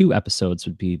next 2 episodes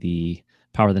would be the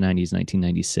Power of the 90s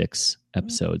 1996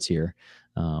 episodes here.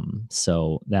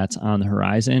 So that's on the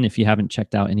horizon. If you haven't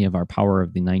checked out any of our Power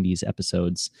of the 90s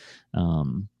episodes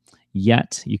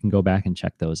yet, you can go back and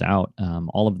check those out.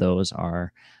 All of those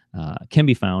can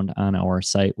be found on our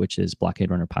site, which is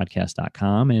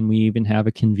blockaderunnerpodcast.com. And we even have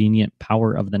a convenient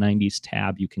Power of the 90s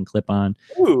tab you can click on.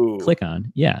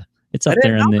 Yeah. It's up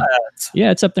there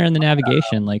it's up there in the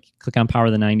navigation. Like click on Power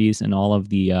of the 90s and all of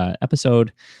the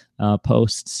episode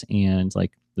posts, and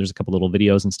like there's a couple little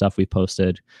videos and stuff we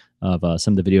posted of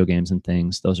some of the video games and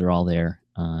things. Those are all there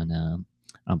on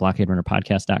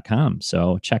blockaderunnerpodcast.com.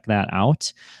 So check that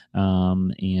out.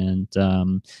 And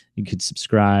you could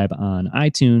subscribe on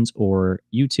iTunes or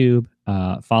YouTube.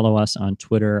 Follow us on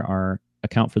Twitter. Our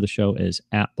account for the show is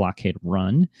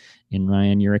 @BlockadeRun. And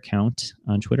Ryan, your account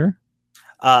on Twitter?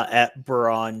 At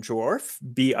Brawn Dwarf,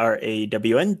 BRAWNDWARF.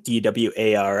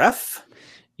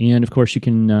 And of course, you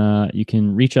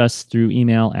can reach us through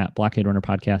email at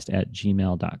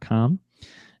blockaderunnerpodcast@gmail.com.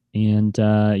 And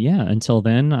until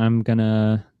then, I'm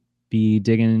gonna be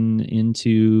digging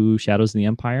into Shadows of the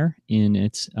Empire in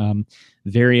its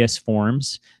various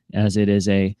forms, as it is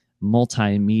a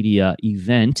multimedia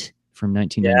event from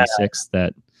 1996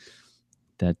 that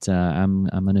I'm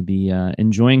gonna be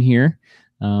enjoying here.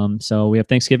 So we have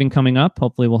Thanksgiving coming up.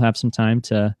 Hopefully we'll have some time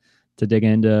to dig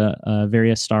into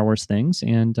various Star Wars things,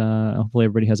 and hopefully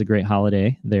everybody has a great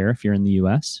holiday there if you're in the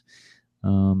U.S.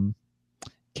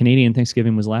 Canadian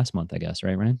Thanksgiving was last month, I guess,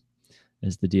 right, Ryan?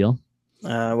 Is the deal?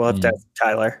 We'll have to ask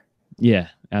Tyler. Yeah,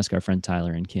 ask our friend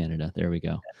Tyler in Canada. There we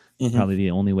go. Mm-hmm. Probably the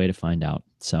only way to find out.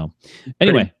 So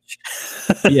anyway,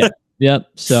 yep.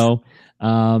 So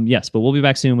yes, but we'll be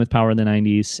back soon with Power of the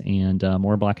 90s and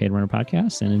more Blockade Runner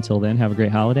podcasts. And until then, have a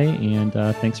great holiday, and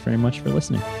thanks very much for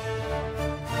listening.